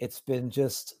 it's been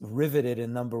just riveted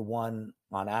in #1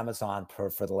 on Amazon for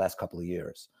the last couple of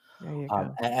years. There you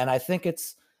go. And I think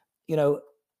it's,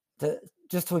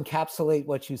 just to encapsulate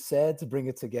what you said, to bring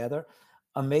it together,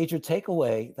 a major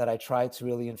takeaway that I tried to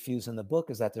really infuse in the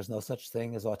book is that there's no such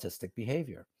thing as autistic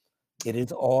behavior. It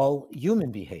is all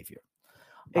human behavior.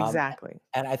 Exactly.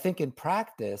 And I think in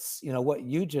practice, what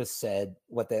you just said,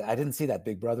 I didn't see that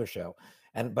Big Brother show,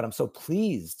 but I'm so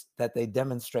pleased that they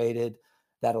demonstrated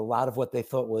that a lot of what they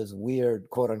thought was weird,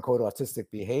 quote unquote, autistic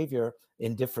behavior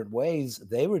in different ways,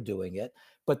 they were doing it.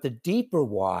 But the deeper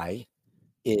why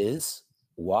is,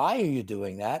 why are you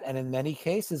doing that? And in many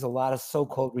cases, a lot of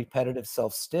so-called repetitive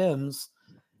self-stims,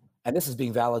 and this is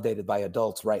being validated by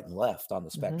adults right and left on the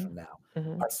spectrum now,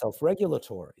 are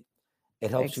self-regulatory.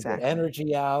 It helps you get Exactly.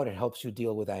 energy out. It helps you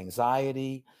deal with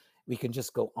anxiety. We can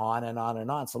just go on and on and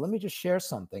on. So let me just share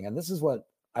something. And this is what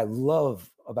I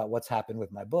love about what's happened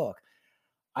with my book.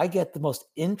 I get the most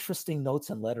interesting notes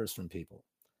and letters from people.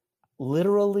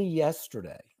 Literally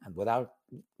yesterday, and without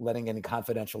letting any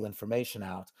confidential information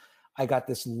out, I got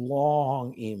this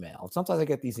long email. Sometimes I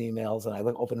get these emails and I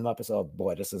open them up and say, oh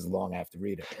boy, this is long. I have to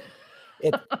read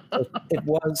it. It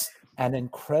was an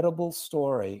incredible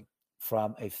story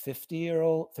from a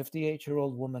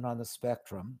 58-year-old woman on the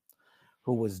spectrum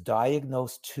who was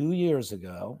diagnosed 2 years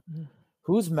ago,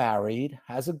 who's married,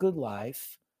 has a good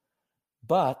life,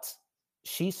 but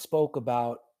she spoke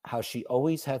about how she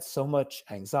always had so much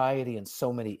anxiety and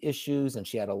so many issues, and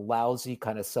she had a lousy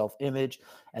kind of self-image.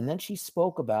 And then she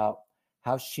spoke about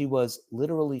how she was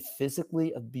literally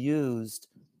physically abused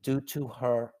due to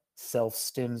her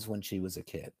self-stims when she was a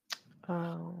kid.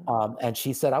 Oh. And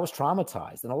she said, I was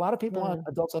traumatized. And a lot of people, Mm.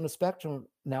 adults on the spectrum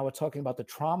now are talking about the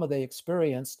trauma they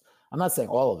experienced. I'm not saying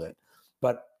all of it,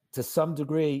 but to some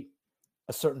degree,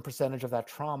 a certain percentage of that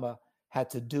trauma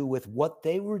had to do with what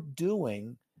they were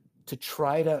doing to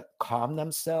try to calm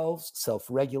themselves,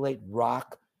 self-regulate,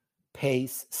 rock,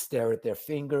 pace, stare at their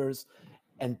fingers.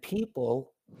 And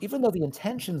people, even though the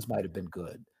intentions might have been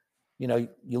good, you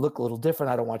look a little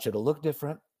different. I don't want you to look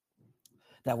different.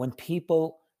 That when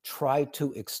people try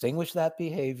to extinguish that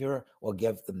behavior or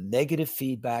give them negative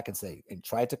feedback and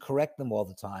try to correct them all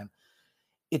the time,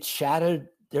 it shattered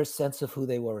their sense of who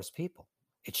they were as people.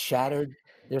 It shattered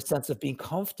their sense of being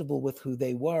comfortable with who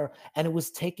they were. And it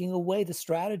was taking away the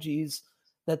strategies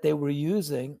that they were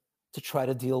using to try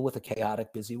to deal with a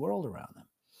chaotic, busy world around them.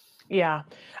 Yeah.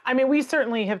 I mean, we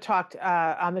certainly have talked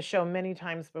on the show many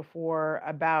times before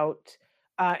about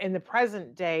in the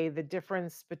present day, the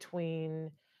difference between,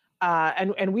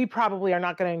 and we probably are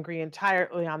not going to agree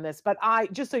entirely on this, but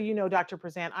just so you know, Dr.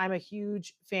 Prezant, I'm a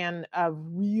huge fan of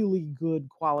really good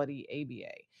quality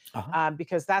ABA. Uh-huh.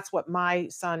 Because that's what my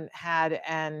son had,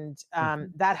 and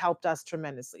Mhm. that helped us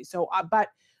tremendously. So, but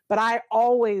I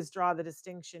always draw the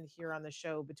distinction here on the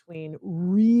show between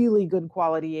really good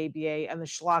quality ABA and the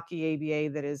schlocky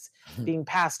ABA that is being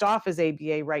passed off as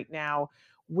ABA right now,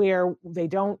 where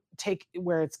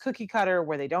where it's cookie cutter,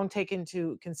 where they don't take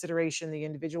into consideration the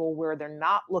individual, where they're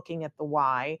not looking at the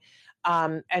why.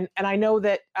 And I know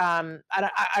that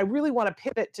I really want to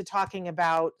pivot to talking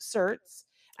about certs.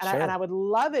 And I Sure. would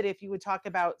love it if you would talk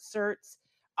about certs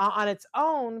on its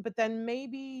own, but then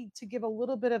maybe to give a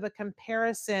little bit of a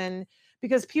comparison,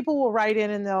 because people will write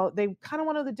in and they kind of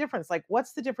want to know the difference. Like,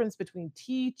 what's the difference between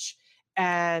teach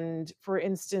and, for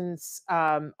instance,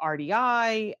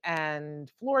 RDI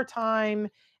and floor time?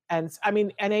 And I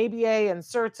mean, and ABA and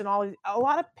certs and a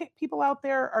lot of people out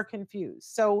there are confused.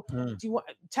 So Mm. do you want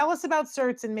tell us about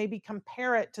certs and maybe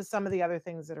compare it to some of the other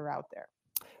things that are out there?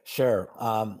 Sure.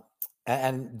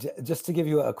 Just to give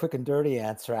you a quick and dirty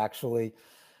answer, actually,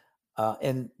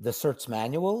 in the certs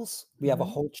manuals, we have a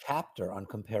Mm-hmm. whole chapter on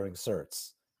comparing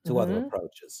certs to other Mm-hmm.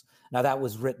 approaches. Now, that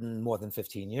was written more than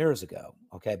 15 years ago,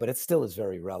 okay, but it still is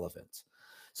very relevant.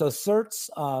 So certs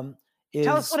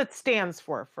Tell us is, what it stands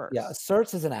for yeah, first.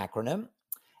 certs is an acronym,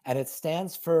 and it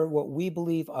stands for what we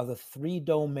believe are the 3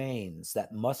 domains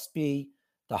that must be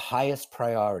the highest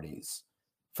priorities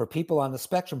for people on the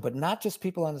spectrum, but not just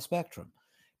people on the spectrum,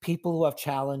 people who have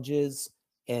challenges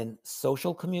in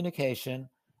social communication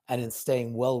and in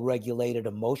staying well regulated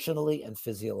emotionally and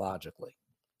physiologically.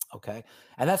 Okay.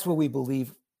 And that's where we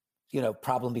believe,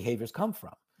 problem behaviors come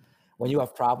from. When you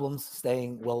have problems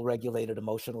staying well regulated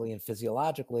emotionally and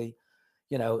physiologically,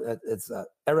 it's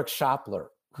Eric Schopler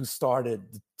who started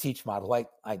the teach model.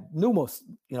 I knew most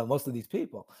of these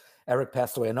people. Eric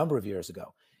passed away a number of years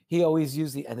ago. He always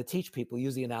used and the teach people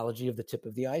use the analogy of the tip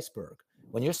of the iceberg.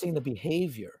 When you're seeing the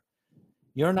behavior,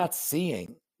 you're not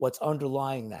seeing what's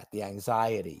underlying that, the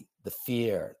anxiety, the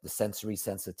fear, the sensory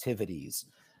sensitivities,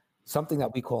 something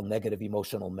that we call negative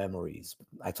emotional memories.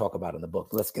 I talk about in the book.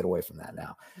 Let's get away from that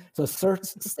now. So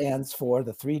CERTS stands for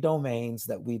the 3 domains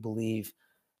that we believe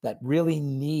that really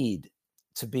need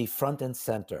to be front and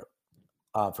center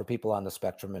for people on the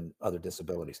spectrum and other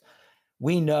disabilities.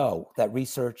 We know that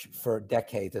research for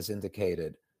decades has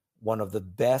indicated one of the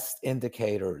best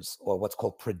indicators, or what's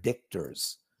called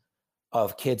predictors,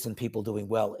 of kids and people doing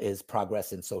well is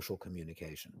progress in social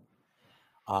communication.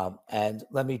 And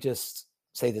let me just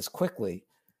say this quickly.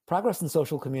 Progress in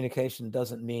social communication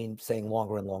doesn't mean saying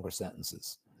longer and longer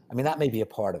sentences. I mean, that may be a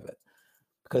part of it,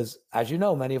 because as you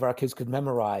know, many of our kids could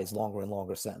memorize longer and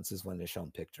longer sentences when they're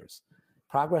shown pictures.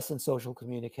 Progress in social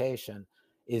communication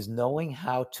is knowing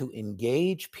how to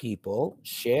engage people,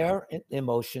 share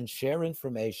emotions, share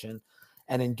information,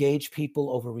 and engage people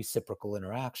over reciprocal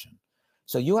interaction.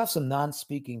 So you have some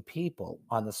non-speaking people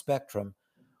on the spectrum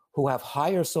who have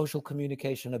higher social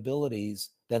communication abilities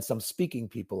than some speaking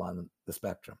people on the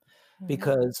spectrum,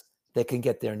 because they can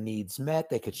get their needs met.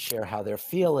 They could share how they're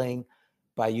feeling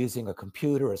by using a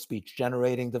computer, a speech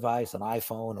generating device, an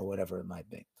iPhone, or whatever it might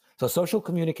be. So social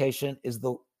communication is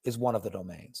one of the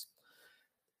domains.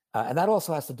 And that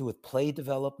also has to do with play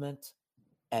development.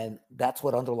 And that's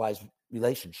what underlies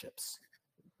relationships,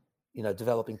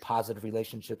 developing positive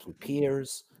relationships with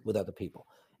peers, with other people.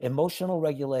 Emotional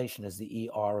regulation is the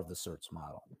ER of the SERTS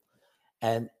model.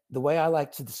 And the way I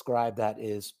like to describe that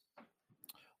is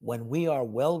when we are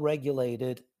well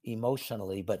regulated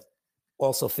emotionally, but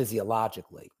also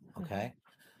physiologically, okay,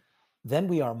 then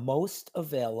we are most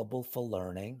available for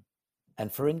learning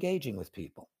and for engaging with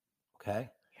people, okay?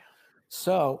 Yeah.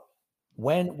 So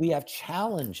when we have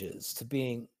challenges to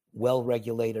being well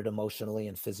regulated emotionally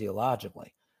and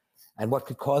physiologically, and what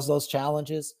could cause those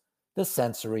challenges? The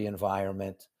sensory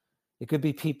environment. It could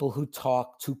be people who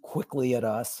talk too quickly at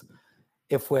us.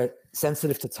 If we're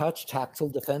sensitive to touch, tactile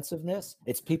defensiveness,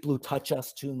 it's people who touch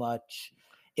us too much.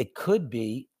 It could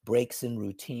be breaks in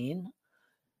routine.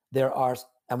 There are,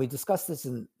 and we discuss this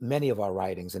in many of our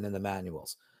writings and in the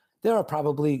manuals, there are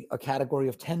probably a category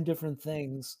of 10 different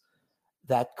things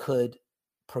that could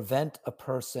prevent a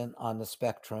person on the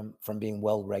spectrum from being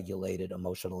well regulated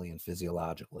emotionally and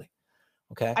physiologically.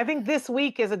 Okay. I think this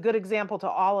week is a good example to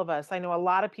all of us. I know a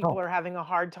lot of people are having a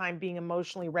hard time being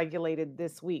emotionally regulated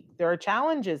this week. There are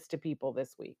challenges to people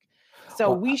this week.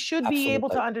 So we should be able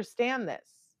to understand this.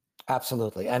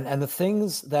 Absolutely. And the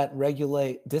things that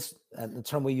regulate this, and the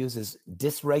term we use is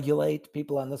dysregulate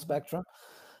people on the spectrum.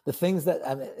 The things that,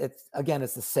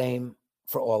 it's the same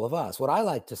for all of us. What I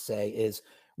like to say is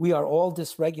we are all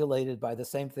dysregulated by the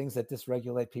same things that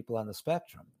dysregulate people on the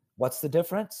spectrum. What's the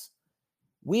difference?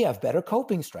 We have better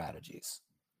coping strategies.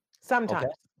 Sometimes.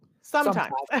 Okay?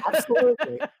 Sometimes.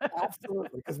 Absolutely.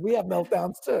 Absolutely. Because we have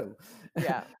meltdowns too.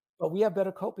 Yeah. But we have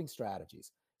better coping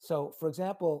strategies. So, for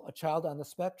example, a child on the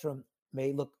spectrum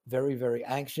may look very, very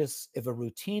anxious if a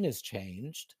routine is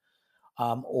changed,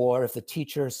 or if the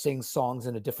teacher sings songs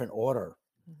in a different order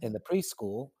in the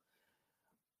preschool.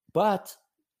 But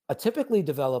a typically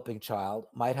developing child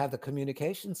might have the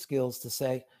communication skills to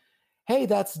say, hey,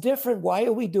 that's different. Why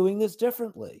are we doing this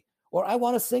differently? Or I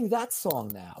want to sing that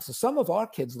song now. So some of our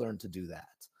kids learn to do that.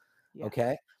 Yeah.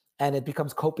 Okay. And it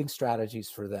becomes coping strategies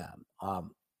for them.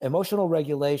 Emotional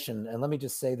regulation, and let me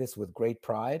just say this with great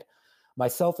pride,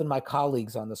 myself and my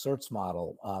colleagues on the SERTS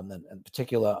model, and in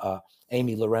particular,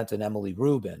 Amy Laurent and Emily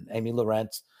Rubin. Amy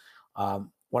Laurent,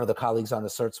 one of the colleagues on the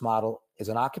SERTS model, is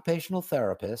an occupational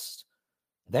therapist.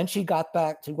 Then she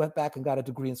went back and got a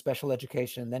degree in special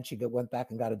education. And then she went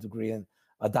back and got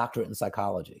a doctorate in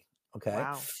psychology. Okay.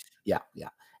 Wow. Yeah.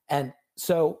 And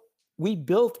so we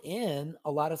built in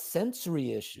a lot of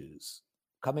sensory issues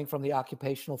coming from the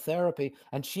occupational therapy.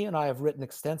 And she and I have written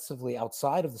extensively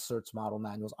outside of the SERTS model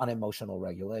manuals on emotional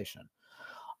regulation.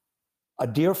 A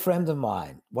dear friend of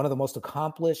mine, one of the most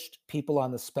accomplished people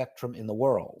on the spectrum in the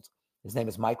world, his name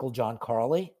is Michael John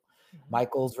Carley.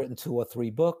 Michael's written 2 or 3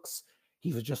 books.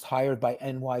 He was just hired by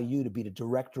NYU to be the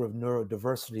director of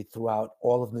neurodiversity throughout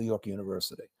all of New York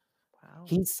University. Wow.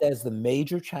 He says the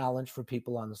major challenge for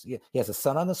people on this, he has a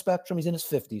son on the spectrum. He's in his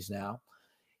 50s now.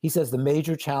 He says the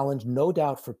major challenge, no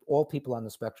doubt, for all people on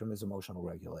the spectrum is emotional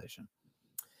regulation.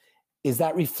 Is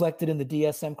that reflected in the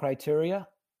DSM criteria?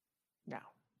 No.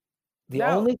 The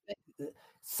only thing,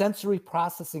 sensory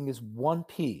processing is one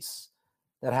piece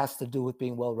that has to do with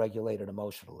being well regulated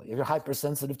emotionally. If you're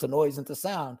hypersensitive to noise and to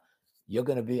sound, you're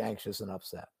going to be anxious and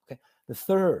upset. Okay. The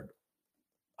third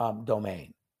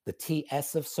domain, the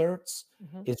TS of SERTS,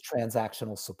 is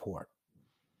transactional support.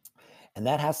 And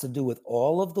that has to do with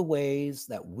all of the ways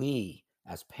that we,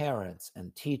 as parents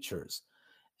and teachers,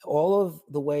 all of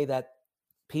the way that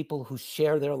people who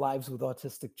share their lives with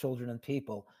autistic children and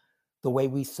people, the way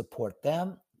we support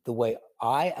them, the way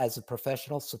I, as a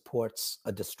professional, supports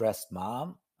a distressed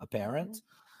mom, a parent.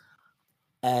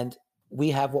 And we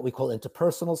have what we call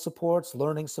interpersonal supports,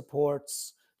 learning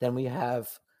supports. Then we have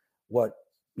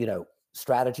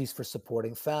strategies for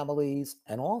supporting families,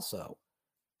 and also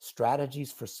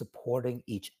strategies for supporting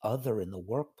each other in the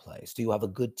workplace. Do you have a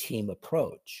good team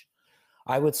approach?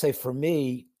 I would say for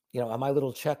me, on my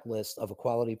little checklist of a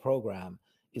quality program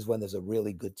is when there's a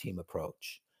really good team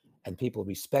approach and people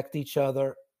respect each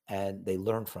other and they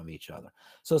learn from each other.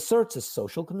 So SERTS is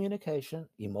social communication,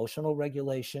 emotional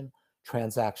regulation,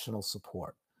 transactional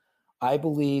support. I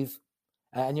believe,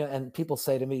 and people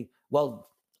say to me, well,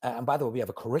 and by the way, we have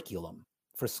a curriculum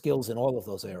for skills in all of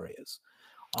those areas.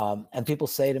 And people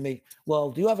say to me,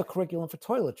 well, do you have a curriculum for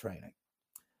toilet training?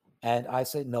 And I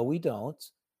say, no, we don't.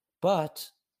 But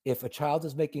if a child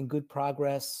is making good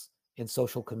progress in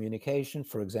social communication,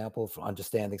 for example, for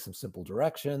understanding some simple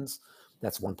directions,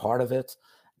 that's one part of it.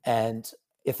 And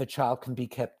if a child can be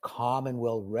kept calm and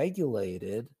well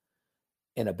regulated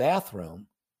in a bathroom,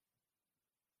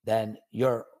 then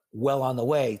you're well on the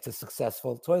way to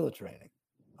successful toilet training.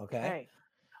 Okay.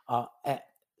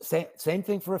 Same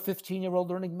thing for a 15-year-old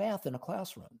learning math in a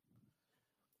classroom.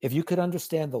 If you could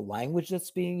understand the language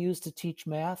that's being used to teach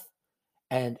math,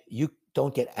 and you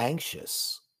don't get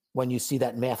anxious when you see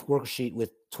that math worksheet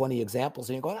with 20 examples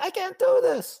and you're going, I can't do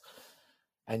this.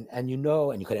 And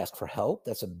you could ask for help.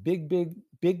 That's a big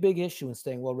issue in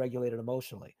staying well regulated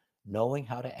emotionally, knowing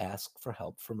how to ask for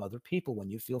help from other people when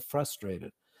you feel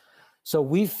frustrated. So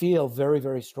we feel very,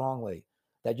 very strongly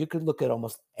that you could look at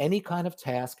almost any kind of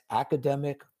task,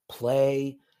 academic,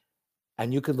 play,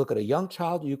 and you could look at a young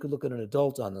child, or you could look at an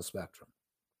adult on the spectrum.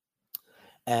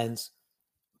 And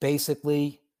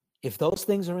basically, if those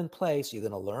things are in place, you're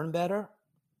going to learn better.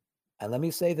 And let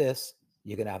me say this,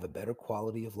 you're going to have a better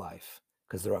quality of life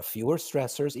because there are fewer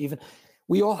stressors.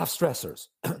 We all have stressors.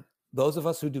 Those of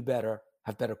us who do better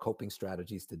have better coping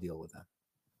strategies to deal with them.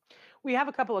 We have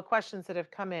a couple of questions that have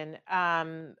come in.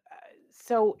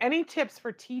 So any tips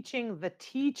for teaching the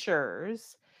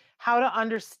teachers how to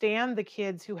understand the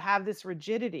kids who have this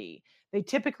rigidity? They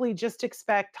typically just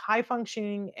expect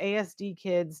high-functioning ASD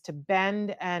kids to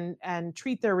bend and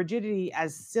treat their rigidity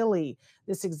as silly.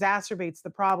 This exacerbates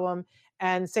the problem.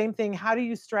 And same thing, how do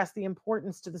you stress the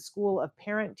importance to the school of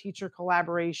parent-teacher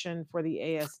collaboration for the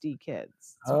ASD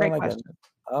kids? It's a great question. Goodness.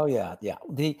 Oh, yeah.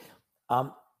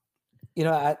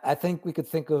 I think we could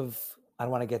think of, I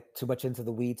don't want to get too much into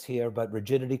the weeds here, but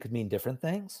rigidity could mean different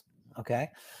things. Okay.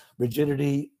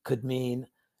 Rigidity could mean,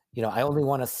 I only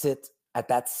want to sit at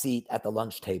that seat at the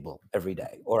lunch table every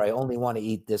day, or I only want to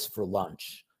eat this for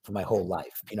lunch for my whole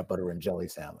life, peanut butter and jelly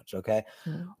sandwich. Okay.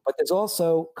 Mm-hmm. But there's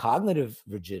also cognitive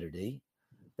rigidity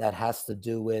that has to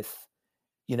do with,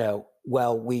 I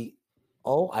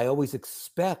always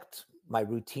expect my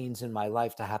routines in my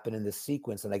life to happen in this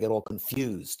sequence, and I get all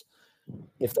confused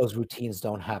if those routines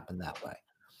don't happen that way.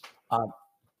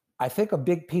 I think a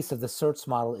big piece of the CERTS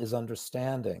model is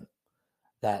understanding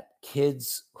that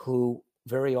kids who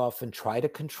very often try to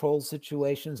control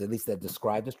situations, at least they're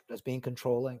described as being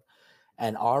controlling,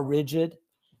 and are rigid,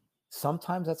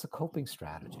 sometimes that's a coping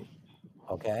strategy,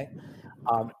 okay?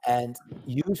 And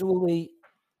usually,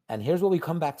 and here's where we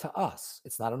come back to us,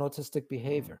 it's not an autistic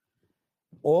behavior.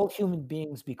 All human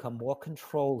beings become more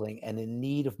controlling and in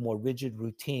need of more rigid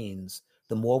routines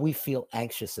the more we feel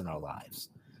anxious in our lives.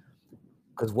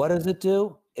 Because what does it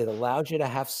do? It allows you to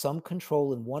have some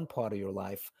control in one part of your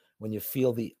life when you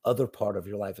feel the other part of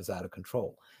your life is out of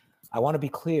control. I want to be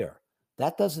clear.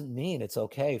 That doesn't mean it's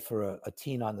okay for a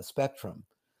teen on the spectrum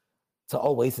to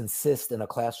always insist in a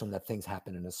classroom that things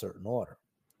happen in a certain order,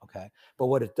 okay? But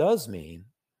what it does mean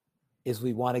is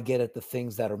we want to get at the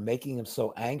things that are making him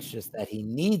so anxious that he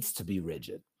needs to be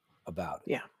rigid about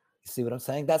it. Yeah. You see what I'm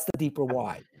saying? That's the deeper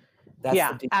why.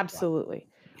 Absolutely.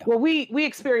 Yeah. Well, we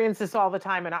experience this all the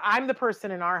time, and I'm the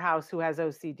person in our house who has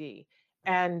OCD,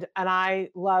 and I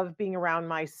love being around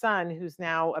my son, who's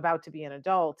now about to be an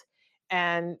adult,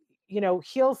 and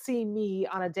he'll see me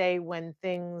on a day when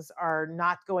things are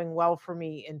not going well for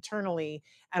me internally,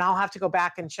 and I'll have to go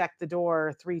back and check the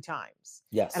door 3 times.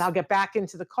 Yes. And I'll get back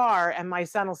into the car, and my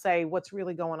son will say, "What's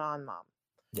really going on, Mom?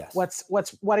 Yes. What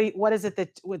is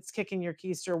it what's kicking your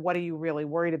keister? What are you really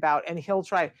worried about?" And he'll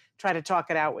try to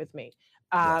talk it out with me.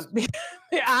 Yes.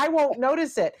 I won't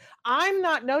notice it. I'm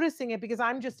not noticing it because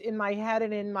I'm just in my head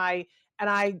and I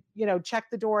check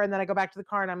the door, and then I go back to the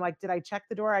car and I'm like, did I check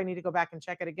the door? I need to go back and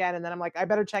check it again. And then I'm like, I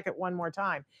better check it one more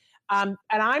time. And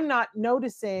I'm not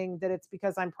noticing that it's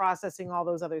because I'm processing all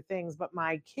those other things, but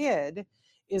my kid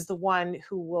is the one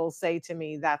who will say to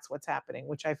me, that's what's happening,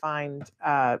 which I find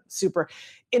super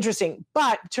interesting.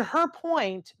 But to her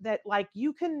point that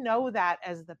you can know that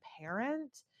as the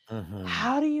parent, mm-hmm.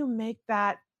 How do you make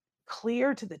that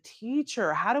clear to the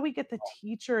teacher? How do we get the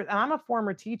teacher? And I'm a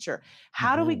former teacher.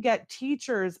 How do we get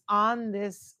teachers on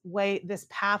this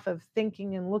path of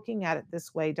thinking and looking at it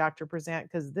this way, Dr. Prezant?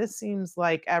 Because this seems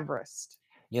like Everest.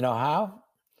 You know how?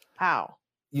 How?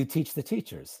 You teach the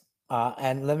teachers.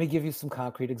 And let me give you some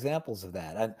concrete examples of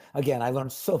that. And again, I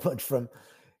learned so much from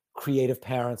creative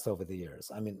parents over the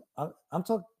years. I mean, I'm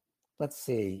talking, let's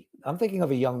see, I'm thinking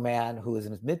of a young man who is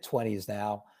in his mid-20s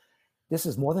now. This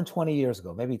is more than 20 years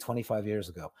ago, maybe 25 years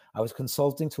ago. I was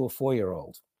consulting to a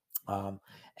 4-year-old.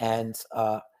 And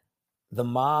the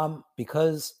mom,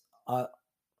 because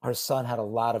her son had a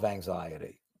lot of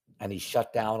anxiety, and he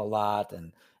shut down a lot,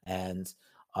 and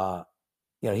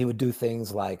he would do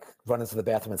things like run into the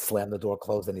bathroom and slam the door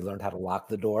closed, and he learned how to lock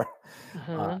the door Mhm.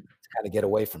 to kind of get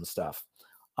away from stuff.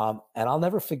 And I'll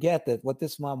never forget that what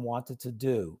this mom wanted to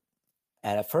do.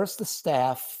 And at first, the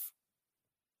staff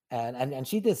and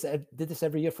she did this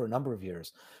every year for a number of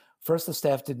years. First, the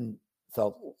staff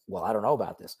felt, well, I don't know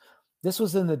about this. This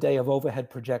was in the day of overhead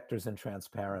projectors and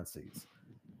transparencies.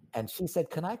 And she said,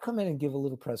 can I come in and give a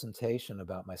little presentation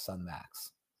about my son,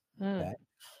 Max? Mm. Okay.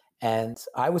 And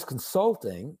I was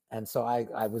consulting. And so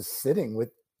I was sitting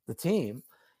with the team,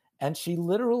 and she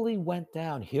literally went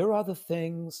down. Here are the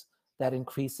things that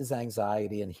increases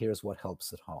anxiety, and here's what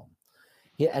helps at home.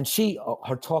 Yeah, and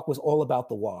her talk was all about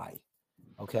the why.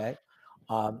 Okay.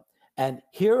 And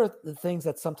here are the things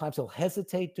that sometimes he'll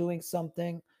hesitate doing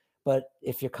something, but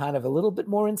if you're kind of a little bit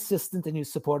more insistent and you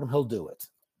support him, he'll do it.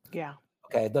 Yeah.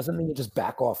 Okay. It doesn't mean you just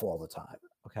back off all the time.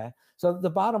 Okay. So the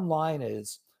bottom line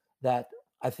is that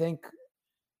I think,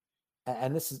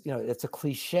 and this is, it's a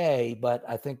cliche, but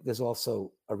I think there's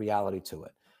also a reality to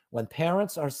it. When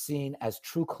parents are seen as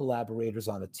true collaborators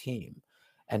on a team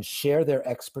and share their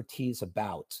expertise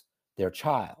about their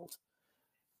child,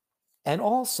 and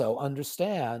also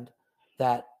understand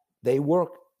that they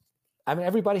work,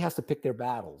 everybody has to pick their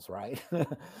battles, right?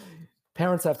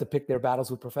 Parents have to pick their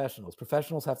battles with professionals.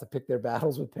 Professionals have to pick their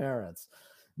battles with parents.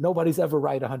 Nobody's ever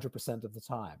right 100% of the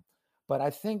time. But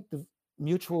I think the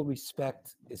mutual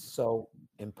respect is so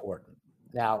important.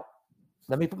 Now,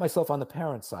 let me put myself on the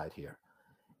parent side here.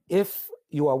 If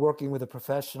you are working with a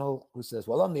professional who says,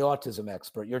 well, I'm the autism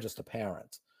expert, you're just a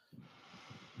parent,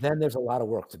 then there's a lot of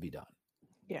work to be done.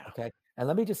 Yeah. Okay. And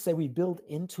let me just say, we build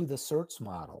into the CERTS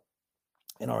model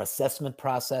in our assessment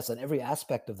process and every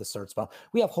aspect of the CERTS model.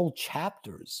 We have whole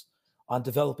chapters on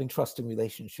developing trusting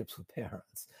relationships with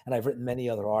parents. And I've written many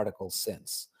other articles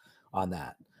since on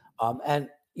that. And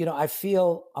I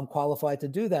feel I'm qualified to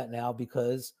do that now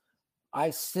because I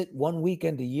sit one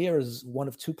weekend a year as one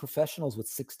of two professionals with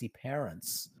 60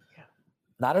 parents,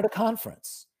 not at a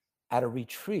conference, at a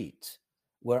retreat,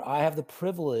 where I have the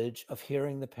privilege of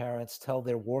hearing the parents tell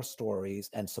their war stories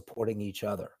and supporting each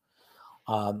other.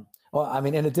 In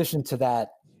addition to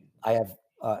that, I have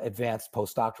advanced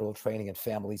postdoctoral training and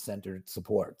family-centered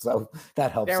support. So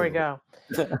that helps. There we go.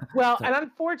 Well, and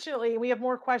unfortunately, we have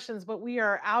more questions, but we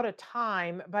are out of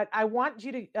time. But I want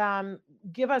you to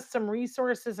give us some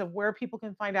resources of where people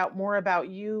can find out more about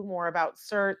you, more about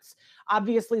CERTS.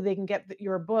 Obviously, they can get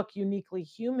your book, Uniquely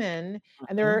Human,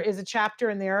 and there is a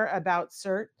chapter in there about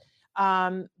CERT.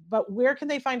 But where can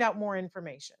they find out more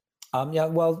information?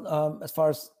 As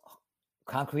far as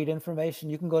concrete information,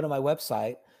 you can go to my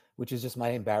website, which is just my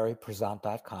name,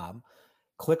 barryperzant.com.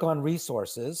 Click on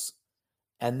resources,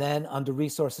 and then under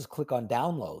resources, click on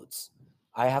downloads.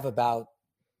 I have about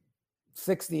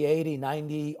 60, 80,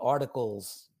 90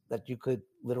 articles that you could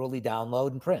literally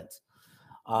download and print.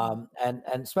 And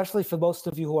especially for most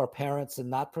of you who are parents and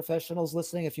not professionals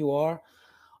listening, if you are,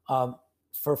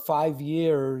 for 5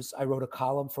 years, I wrote a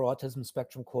column for Autism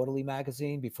Spectrum Quarterly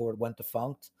magazine before it went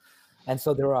defunct. And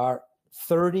so there are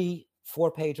 30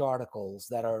 4-page articles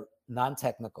that are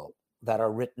non-technical, that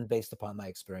are written based upon my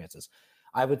experiences.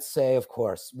 I would say, of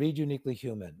course, read Uniquely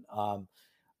Human.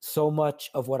 So much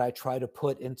of what I try to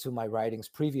put into my writings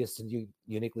previous to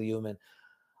Uniquely Human,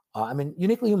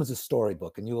 Uniquely Human is a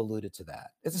storybook, and you alluded to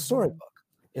that. It's a storybook.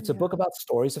 It's a book about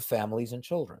stories of families and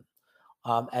children.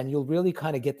 And you'll really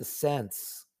kind of get the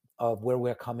sense of where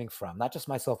we're coming from, not just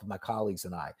myself, but my colleagues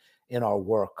and I in our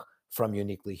work from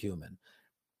Uniquely Human.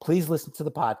 Please listen to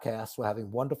the podcast. We're having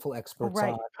wonderful experts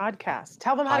on. Podcast.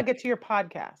 Tell them how to get to your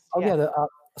podcast.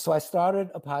 So I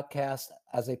started a podcast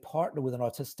as a partner with an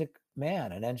autistic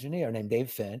man, an engineer named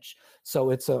Dave Finch. So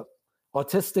it's a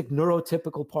autistic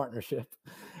neurotypical partnership.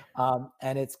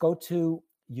 And it's go to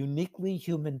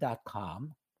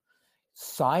uniquelyhuman.com,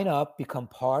 sign up, become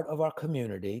part of our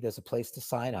community. There's a place to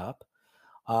sign up.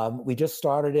 We just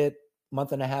started it a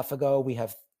month and a half ago. We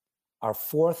have our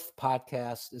 4th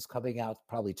podcast is coming out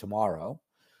probably tomorrow.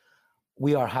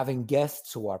 We are having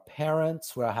guests who are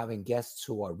parents. We're having guests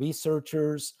who are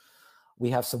researchers. We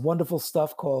have some wonderful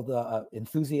stuff called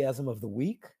Enthusiasm of the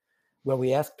Week, where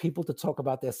we ask people to talk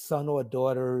about their son or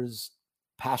daughter's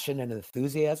passion and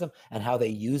enthusiasm and how they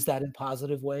use that in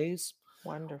positive ways.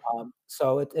 Wonderful.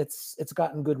 So it's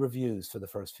gotten good reviews for the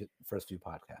first few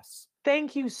podcasts.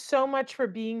 Thank you so much for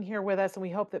being here with us, and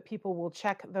we hope that people will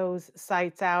check those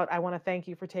sites out. I want to thank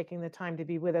you for taking the time to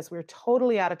be with us. We're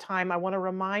totally out of time. I want to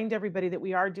remind everybody that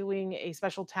we are doing a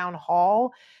special town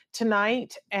hall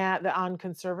tonight on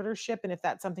conservatorship, and if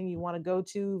that's something you want to go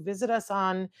to, visit us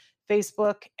on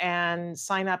Facebook and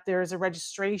sign up. There is a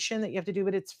registration that you have to do,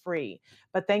 but it's free.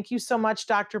 But thank you so much,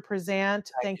 Dr.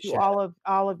 Present. Thank you, Shannon.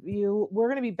 all of you. We're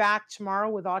going to be back tomorrow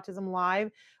with Autism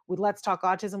Live with Let's Talk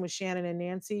Autism with Shannon and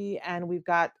Nancy, and we've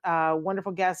got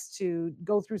wonderful guests to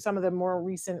go through some of the more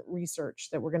recent research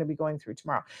that we're going to be going through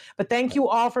tomorrow. But thank you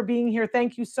all for being here.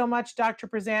 Thank you so much, Dr.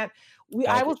 Present.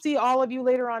 I will see all of you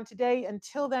later on today.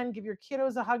 Until then, give your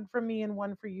kiddos a hug from me and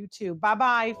one for you too.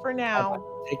 Bye-bye for now.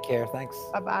 Bye-bye. Take care. Thanks.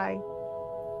 Bye-bye.